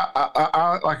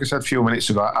 I like I said a few minutes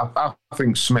ago, I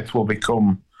think Smith will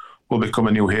become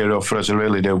a new hero for us. I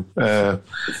really do. And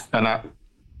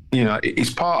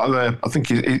he's part of the. I think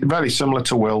he's very similar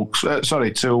to Wilkes. For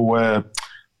Mayweather.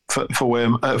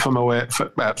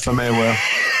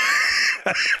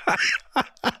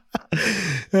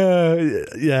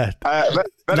 Yeah,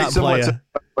 very similar to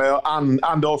Mayweather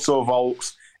and also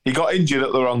Volks. He got injured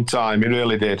at the wrong time. He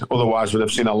really did. Otherwise, we'd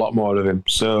have seen a lot more of him.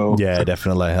 So yeah,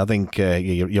 definitely. I think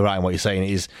you're right in what you're saying.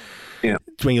 It is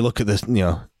when you look at this,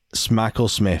 Michael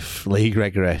Smith, Lee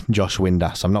Gregory, Josh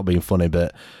Windass. I'm not being funny,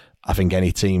 but I think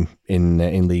any team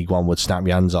in League One would snap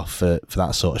your hands off for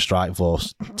that sort of strike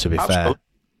force. To be fair,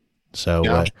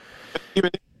 so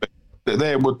even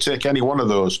they would take any one of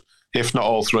those, if not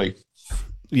all three.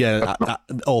 Yeah,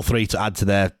 all three to add to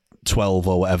their 12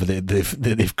 or whatever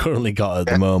they've currently got at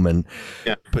the moment.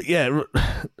 Yeah. But yeah,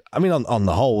 I mean, on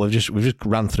the whole, we've just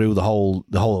ran through the whole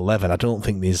 11. I don't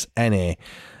think there's any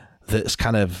that's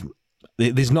kind of.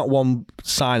 There's not one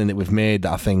signing that we've made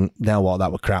that I think, now what,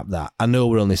 that were crap. That I know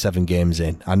we're only 7 games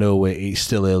in. I know it's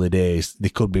still early days. There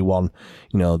could be one,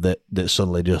 that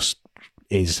suddenly just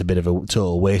is a bit of a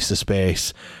total waste of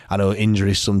space. I know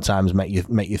injuries sometimes make you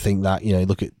think that.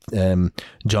 Look at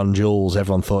John Jules.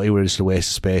 Everyone thought he was just a waste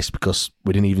of space because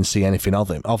we didn't even see anything of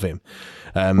him.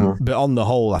 But on the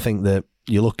whole, I think that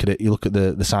you look at it. You look at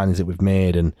the signings that we've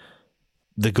made and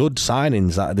the good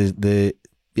signings that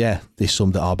there's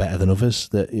some that are better than others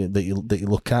that you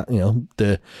look at.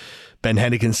 The Ben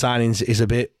Hennigan signings is a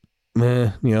bit.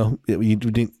 We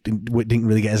didn't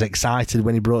really get as excited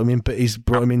when he brought him in, but he's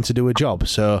brought him in to do a job.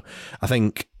 So I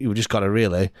think we've just got to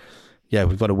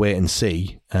we've got to wait and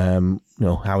see, how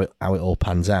it all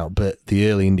pans out. But the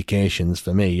early indications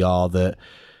for me are that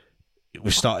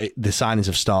the signings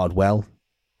have started well,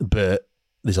 but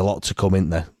there's a lot to come,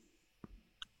 isn't there?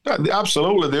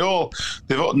 Absolutely, they've all,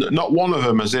 not one of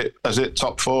them has it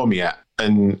top form yet,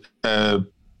 and.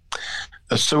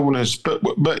 As soon as,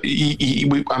 I've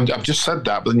just said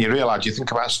that, but then you realise you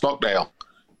think about Stockdale.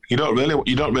 You don't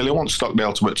really want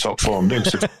Stockdale to be at top form, do you?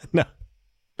 No.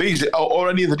 These or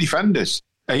any of the defenders.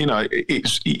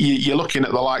 You're looking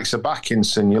at the likes of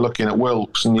Backinson, you're looking at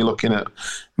Wilkes, and you're looking at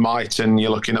Mighton, you're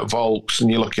looking at Volks,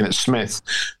 and you're looking at Smith.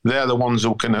 They're the ones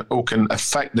who can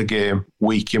affect the game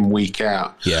week in, week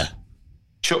out. Yeah.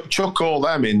 Chuck all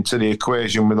them into the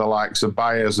equation with the likes of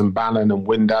Byers and Bannon and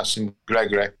Windass and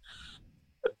Gregory.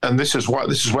 And this is where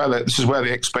the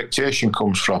expectation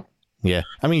comes from. Yeah,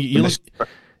 I mean, you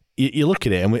look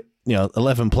at it, and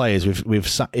 11 players. If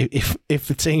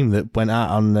the team that went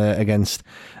out on against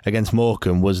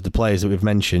Morecambe was the players that we've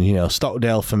mentioned,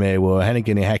 Stockdale, Mayweather,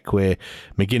 Hennigan, Ihekwe,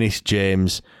 McGuinness,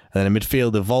 James, and then a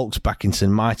midfielder, Volks, Backinson,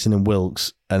 Mighton, and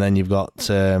Wilkes, and then you've got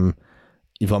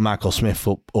Michael Smith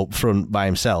up front by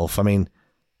himself. I mean,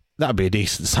 that'd be a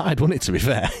decent side, wouldn't it? To be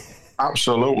fair.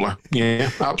 Absolutely, yeah,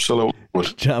 absolutely. Do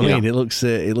you know what I mean? It looks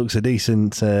a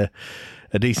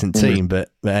decent team,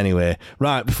 but anyway,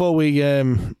 right. Before we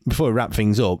wrap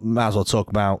things up, might as well talk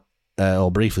about or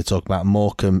briefly talk about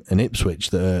Morecambe and Ipswich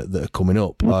that are coming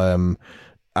up.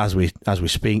 As we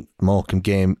speak, Morecambe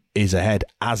game is ahead,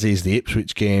 as is the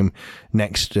Ipswich game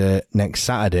next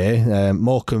Saturday.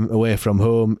 Morecambe away from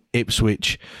home,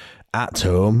 Ipswich at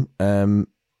home.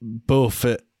 Both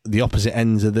at the opposite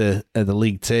ends of the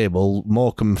league table.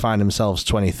 Morecambe find themselves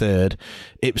 23rd,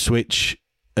 Ipswich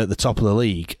at the top of the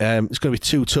league. It's going to be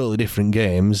 2 totally different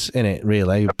games, innit,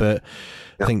 really? But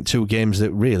I think 2 games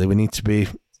that really we need to be.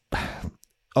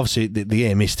 Obviously, the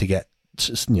aim is to get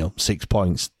 6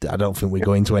 points. I don't think we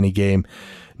go into any game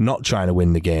not trying to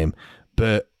win the game,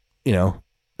 but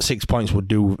 6 points would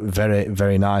do very,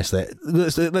 very nicely.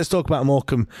 Let's talk about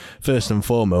Morecambe first and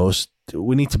foremost.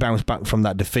 We need to bounce back from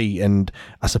that defeat, and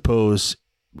I suppose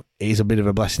it is a bit of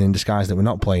a blessing in disguise that we're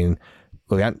not playing.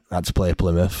 We had to play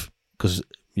Plymouth because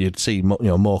you'd see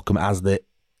Morecambe as the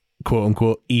quote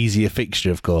unquote easier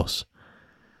fixture, of course.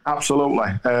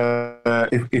 Absolutely.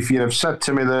 If you'd have said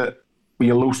to me that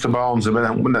you lose to Barnes and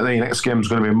the next game is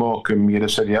going to be Morecambe, you'd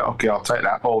have said, yeah, okay, I'll take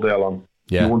that all day long.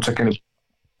 Yeah. You won't take any.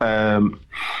 And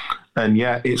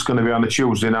yeah, it's going to be on a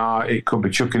Tuesday night. It could be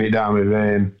chucking it down with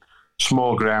rain.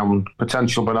 Small ground,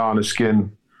 potential banana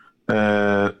skin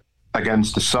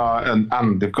against the side,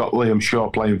 and they've got Liam Shaw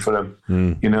playing for them.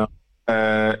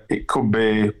 It could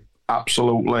be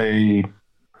absolutely.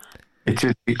 It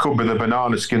could be the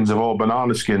banana skins of all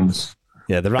banana skins.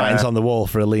 Yeah, the writing's on the wall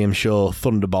for a Liam Shaw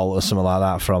thunderbolt or something like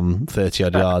that from 30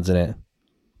 odd yards, isn't it?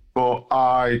 but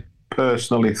I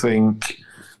personally think,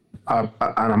 and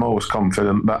I'm always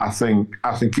confident, that I think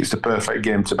it's the perfect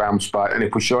game to bounce back. And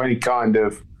if we show any kind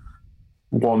of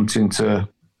wanting to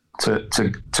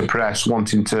press,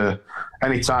 wanting to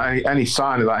any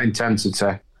sign of that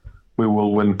intensity, we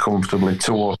will win comfortably.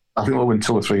 I think we'll win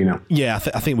 2 or 3 now. Yeah,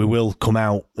 I think we will come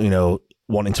out,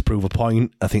 wanting to prove a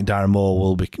point. I think Darren Moore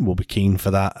will be keen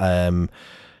for that. I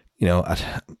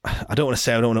don't want to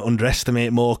say I don't want to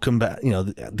underestimate Morecambe, but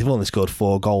they've only scored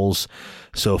 4 goals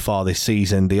so far this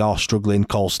season. They are struggling.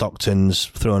 Cole Stockton's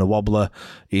throwing a wobbler.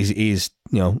 He's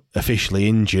officially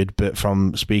injured, but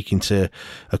from speaking to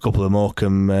a couple of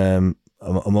Morecambe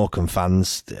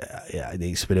fans,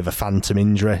 it's a bit of a phantom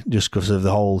injury just because of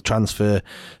the whole transfer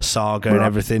saga and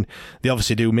everything. They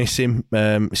obviously do miss him.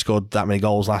 He scored that many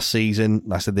goals last season.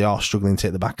 Like I said, they are struggling to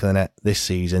hit the back of the net this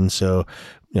season. So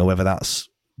whether that's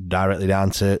directly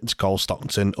down to Cole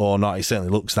Stockton or not, it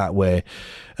certainly looks that way.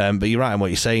 But you're right in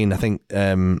what you're saying. I think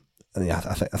I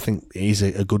think it is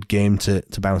a good game to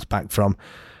bounce back from.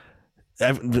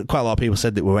 Quite a lot of people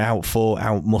said that we were out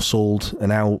muscled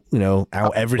and out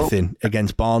everything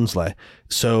against Barnsley.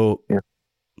 So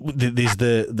there's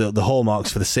the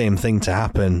hallmarks for the same thing to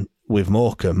happen with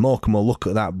Morecambe. Morecambe will look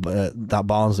at that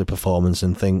Barnsley performance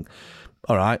and think,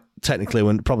 all right, technically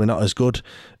we're probably not as good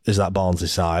as that Barnsley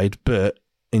side, but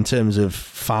in terms of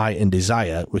fight and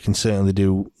desire, we can certainly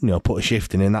do put a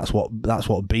shift in, and that's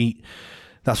what beat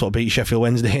Sheffield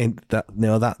Wednesday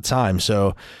that time.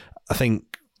 So I think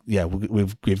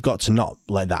we've got to not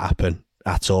let that happen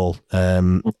at all. I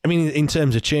mean, in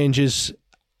terms of changes,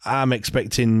 I'm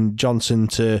expecting Johnson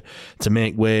to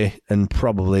make way and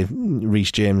probably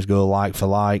Reece James go like for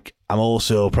like. I'm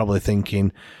also probably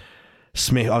thinking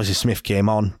Smith came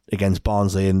on against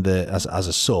Barnsley as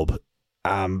a sub.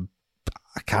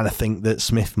 I kind of think that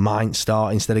Smith might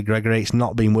start instead of Gregory. It's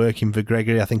not been working for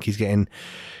Gregory. I think he's getting,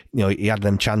 he had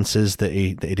them chances that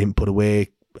he didn't put away.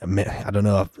 I don't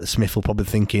know. Smith will probably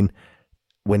thinking,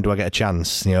 when do I get a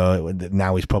chance?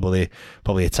 Now is probably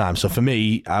a time. So for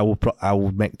me, I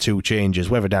will make 2 changes.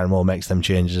 Whether Darren Moore makes them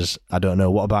changes, I don't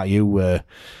know. What about you?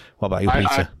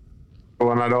 Peter?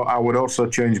 I would also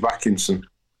change Backinson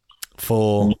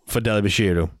for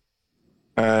Dele-Bashiru.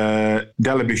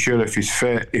 Dele-Bashiru, if he's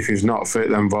fit. If he's not fit,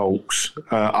 then Volks.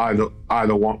 Either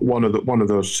one of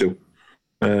those 2.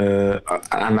 And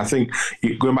I think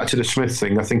going back to the Smith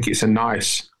thing, I think it's a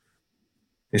nice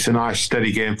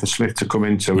steady game for Smith to come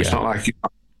into. It's not like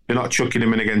you're not chucking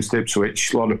him in against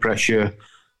Ipswich, a lot of pressure,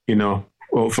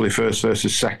 hopefully first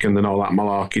versus second and all that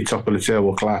malarkey, top of the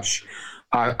table clash.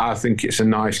 I think it's a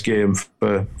nice game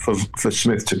for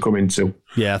Smith to come into.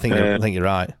 Yeah, I think you're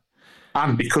right.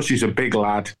 And because he's a big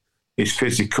lad, he's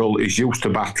physical, he's used to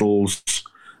battles,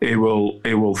 he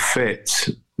will fit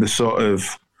the sort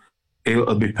of.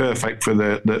 It'll be perfect for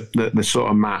the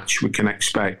sort of match we can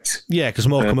expect. Yeah, because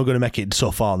Morecambe are going to make it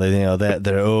tough, aren't they? They're at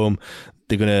home.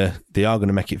 They are going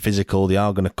to make it physical. They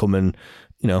are going to come and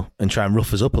try and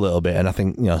rough us up a little bit. And I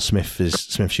think Smith's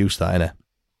used to that, isn't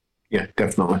he? Yeah,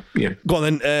 definitely. Yeah. Go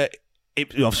on then.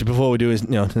 Obviously, before we do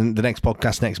the next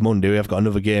podcast next Monday, we've got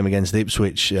another game against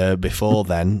Ipswich. Before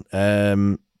then,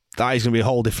 that is going to be a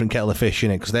whole different kettle of fish,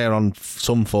 isn't it? Because they're on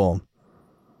some form.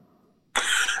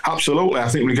 Absolutely. I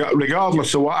think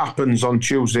regardless of what happens on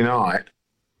Tuesday night,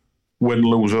 win,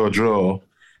 lose or draw,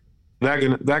 they're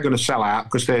going to sell out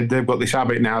because they've got this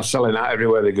habit now of selling out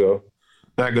everywhere they go.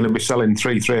 They're going to be selling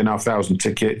 3,500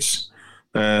 tickets.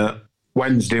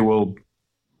 Wednesday it'll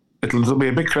be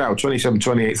a big crowd, 27,000,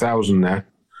 28,000 there.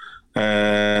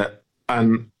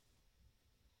 And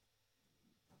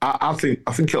I think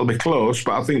it'll be close,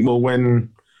 but I think we'll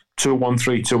win 2-1,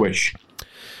 3-2-ish.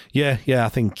 Yeah, I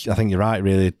think you're right.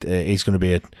 Really, it's going to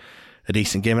be a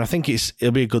decent game, and I think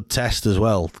it'll be a good test as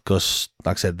well because,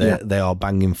 like I said, they are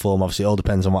banging form. Obviously, it all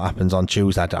depends on what happens on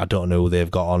Tuesday. I don't know who they've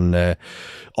got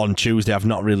on Tuesday. I've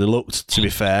not really looked, to be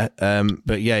fair.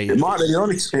 But yeah, it might be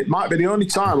the only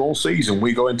time all season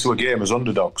we go into a game as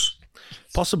underdogs.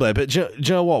 Possibly, but do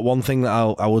you know what? One thing that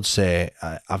I would say,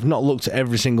 I've not looked at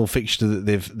every single fixture that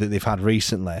they've had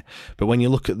recently. But when you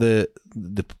look at the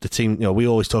team, we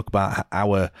always talk about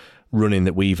our running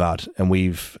that we've had, and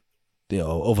we've,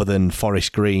 other than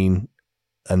Forest Green,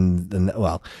 and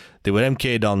they were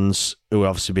MK Dons, who have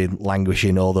obviously been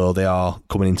languishing, although they are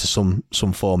coming into some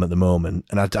form at the moment.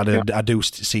 And I do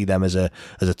see them as a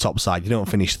top side. You don't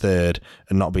finish third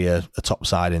and not be a top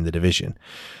side in the division.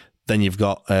 Then you've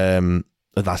got.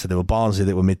 As I said, there were Barnsley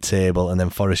that were mid-table, and then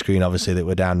Forest Green, obviously, that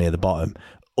were down near the bottom.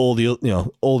 All the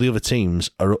other teams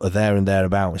are there and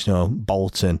thereabouts.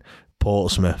 Bolton,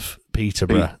 Portsmouth,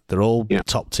 Peterborough. They're all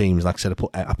top teams. Like I said, I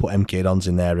put MK Dons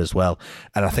in there as well.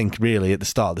 And I think really at the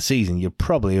start of the season, you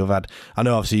probably have had. I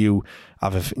know obviously you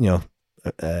have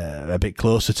a bit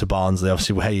closer to Barnsley,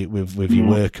 obviously with your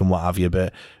work and what have you.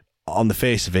 But on the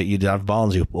face of it, you'd have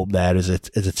Barnsley up there as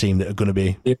a team that are going to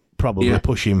be probably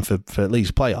pushing for at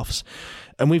least playoffs.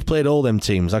 And we've played all them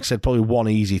teams. Like I said, probably one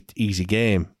easy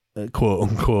game, quote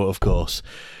unquote, of course.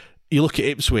 You look at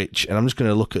Ipswich, and I'm just going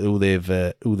to look at who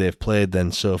they've played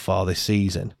then so far this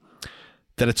season.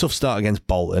 They had a tough start against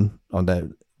Bolton, but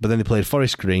then they played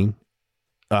Forest Green.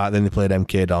 Then they played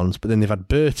MK Dons, but then they've had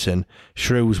Burton,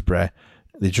 Shrewsbury,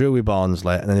 they drew with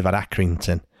Barnsley, and then they've had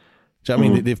Accrington. Do you know what I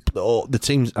mean? The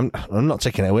teams. I'm not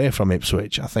taking it away from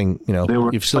Ipswich. I think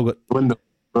you've still got.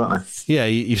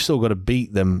 You've still got to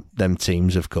beat them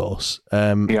teams, of course.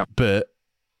 But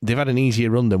they've had an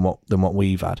easier run than what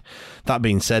we've had. That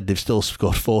being said, they've still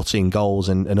scored 14 goals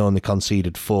and only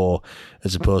conceded 4,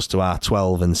 as opposed to our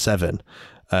 12 and 7.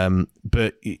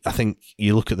 But I think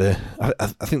you look at I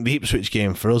think the Ipswich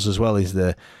game for us as well is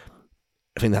I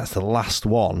think that's the last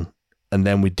one, and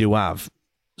then we do have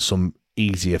some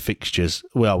easier fixtures.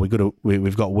 Well,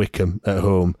 we've got Wickham at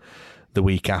home the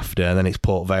week after, and then it's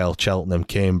Port Vale, Cheltenham,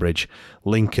 Cambridge,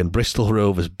 Lincoln, Bristol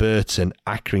Rovers, Burton,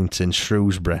 Accrington,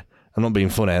 Shrewsbury. I'm not being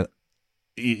funny.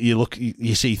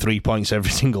 You see 3 points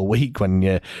every single week when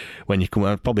you come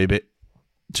out, probably a bit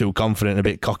too confident, a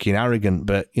bit cocky and arrogant,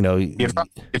 but you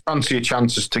fancy your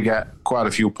chances to get quite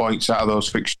a few points out of those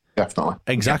fixtures, definitely.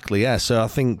 Exactly, yeah. So I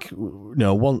think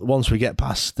once we get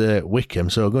past Wickham,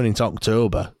 so going into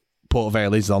October, Port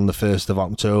Vale is on the 1st of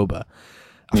October.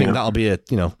 I think that'll be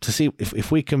to see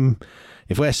if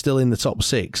we're still in the top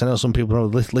 6. I know some people are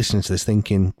listening to this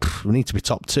thinking we need to be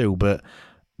top 2, but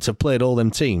to have played all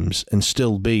them teams and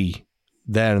still be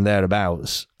there and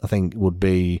thereabouts, I think would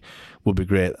be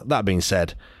great. That being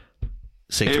said,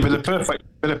 it'd be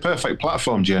the perfect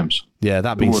platform, James. Yeah,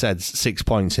 that being said, 6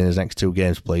 points in his next 2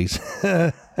 games, please.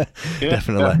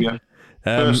 Definitely. Yeah.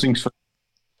 First things first.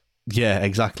 Yeah,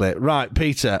 exactly. Right,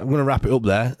 Peter, I'm going to wrap it up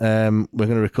there. We're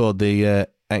going to record the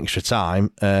extra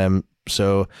time.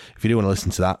 So if you do want to listen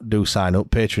to that, do sign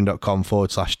up,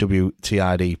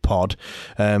 patreon.com/WTID pod.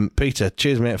 Peter,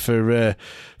 cheers, mate, for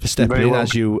stepping in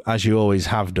as you always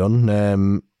have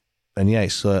done. And yeah,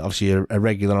 it's obviously a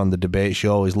regular on the debate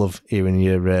show. Always love hearing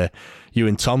you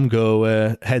and Tom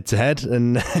go head to head.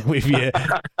 And with you, do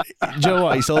you know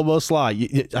what? It's almost like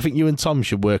I think you and Tom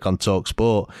should work on Talk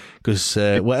Sport, because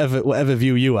whatever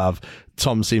view you have,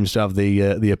 Tom seems to have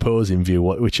the opposing view,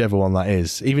 whichever one that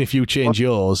is. Even if you change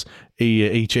yours,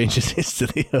 he changes his to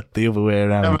the other way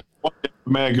around.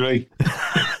 May agree.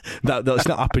 That's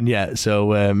not happened yet,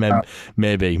 so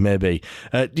maybe.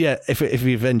 Yeah, if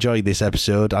you've enjoyed this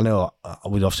episode, I know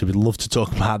we'd love to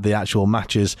talk about the actual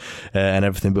matches and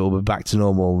everything, but we'll be back to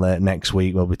normal next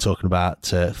week. We'll be talking about,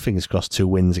 fingers crossed, 2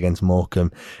 wins against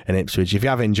Morecambe and Ipswich. If you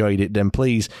have enjoyed it, then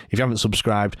please, if you haven't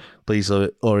subscribed, please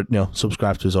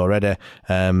subscribe to us already,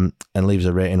 and leave us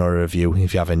a rating or a review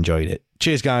if you have enjoyed it.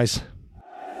 Cheers, guys.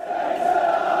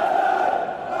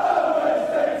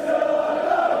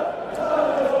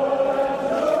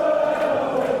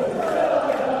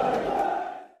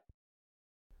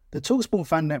 The TalkSport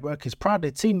Fan Network is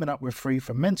proudly teaming up with Free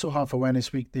for Mental Health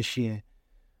Awareness Week this year.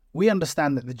 We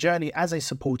understand that the journey as a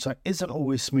supporter isn't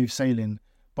always smooth sailing,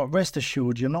 but rest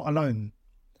assured you're not alone.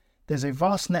 There's a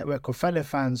vast network of fellow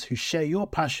fans who share your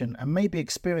passion and may be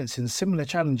experiencing similar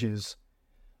challenges.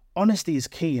 Honesty is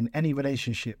key in any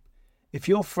relationship. If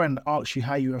your friend asks you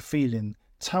how you are feeling,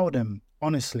 tell them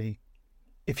honestly.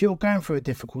 If you're going through a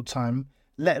difficult time,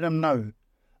 let them know.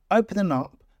 Opening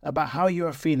up about how you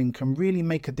are feeling can really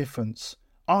make a difference.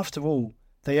 After all,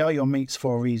 they are your mates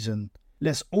for a reason.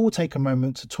 Let's all take a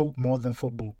moment to talk more than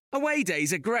football. Away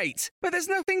days are great, but there's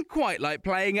nothing quite like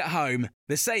playing at home.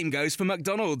 The same goes for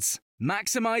McDonald's.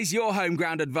 Maximise your home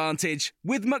ground advantage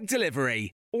with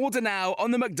McDelivery. Order now on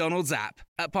the McDonald's app.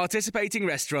 At participating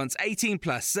restaurants, 18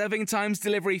 plus, serving times,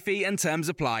 delivery fee and terms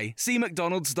apply. See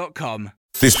mcdonalds.com.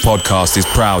 This podcast is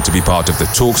proud to be part of the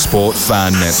TalkSport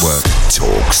Fan Network.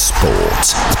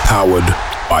 TalkSport. Powered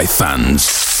by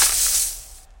fans.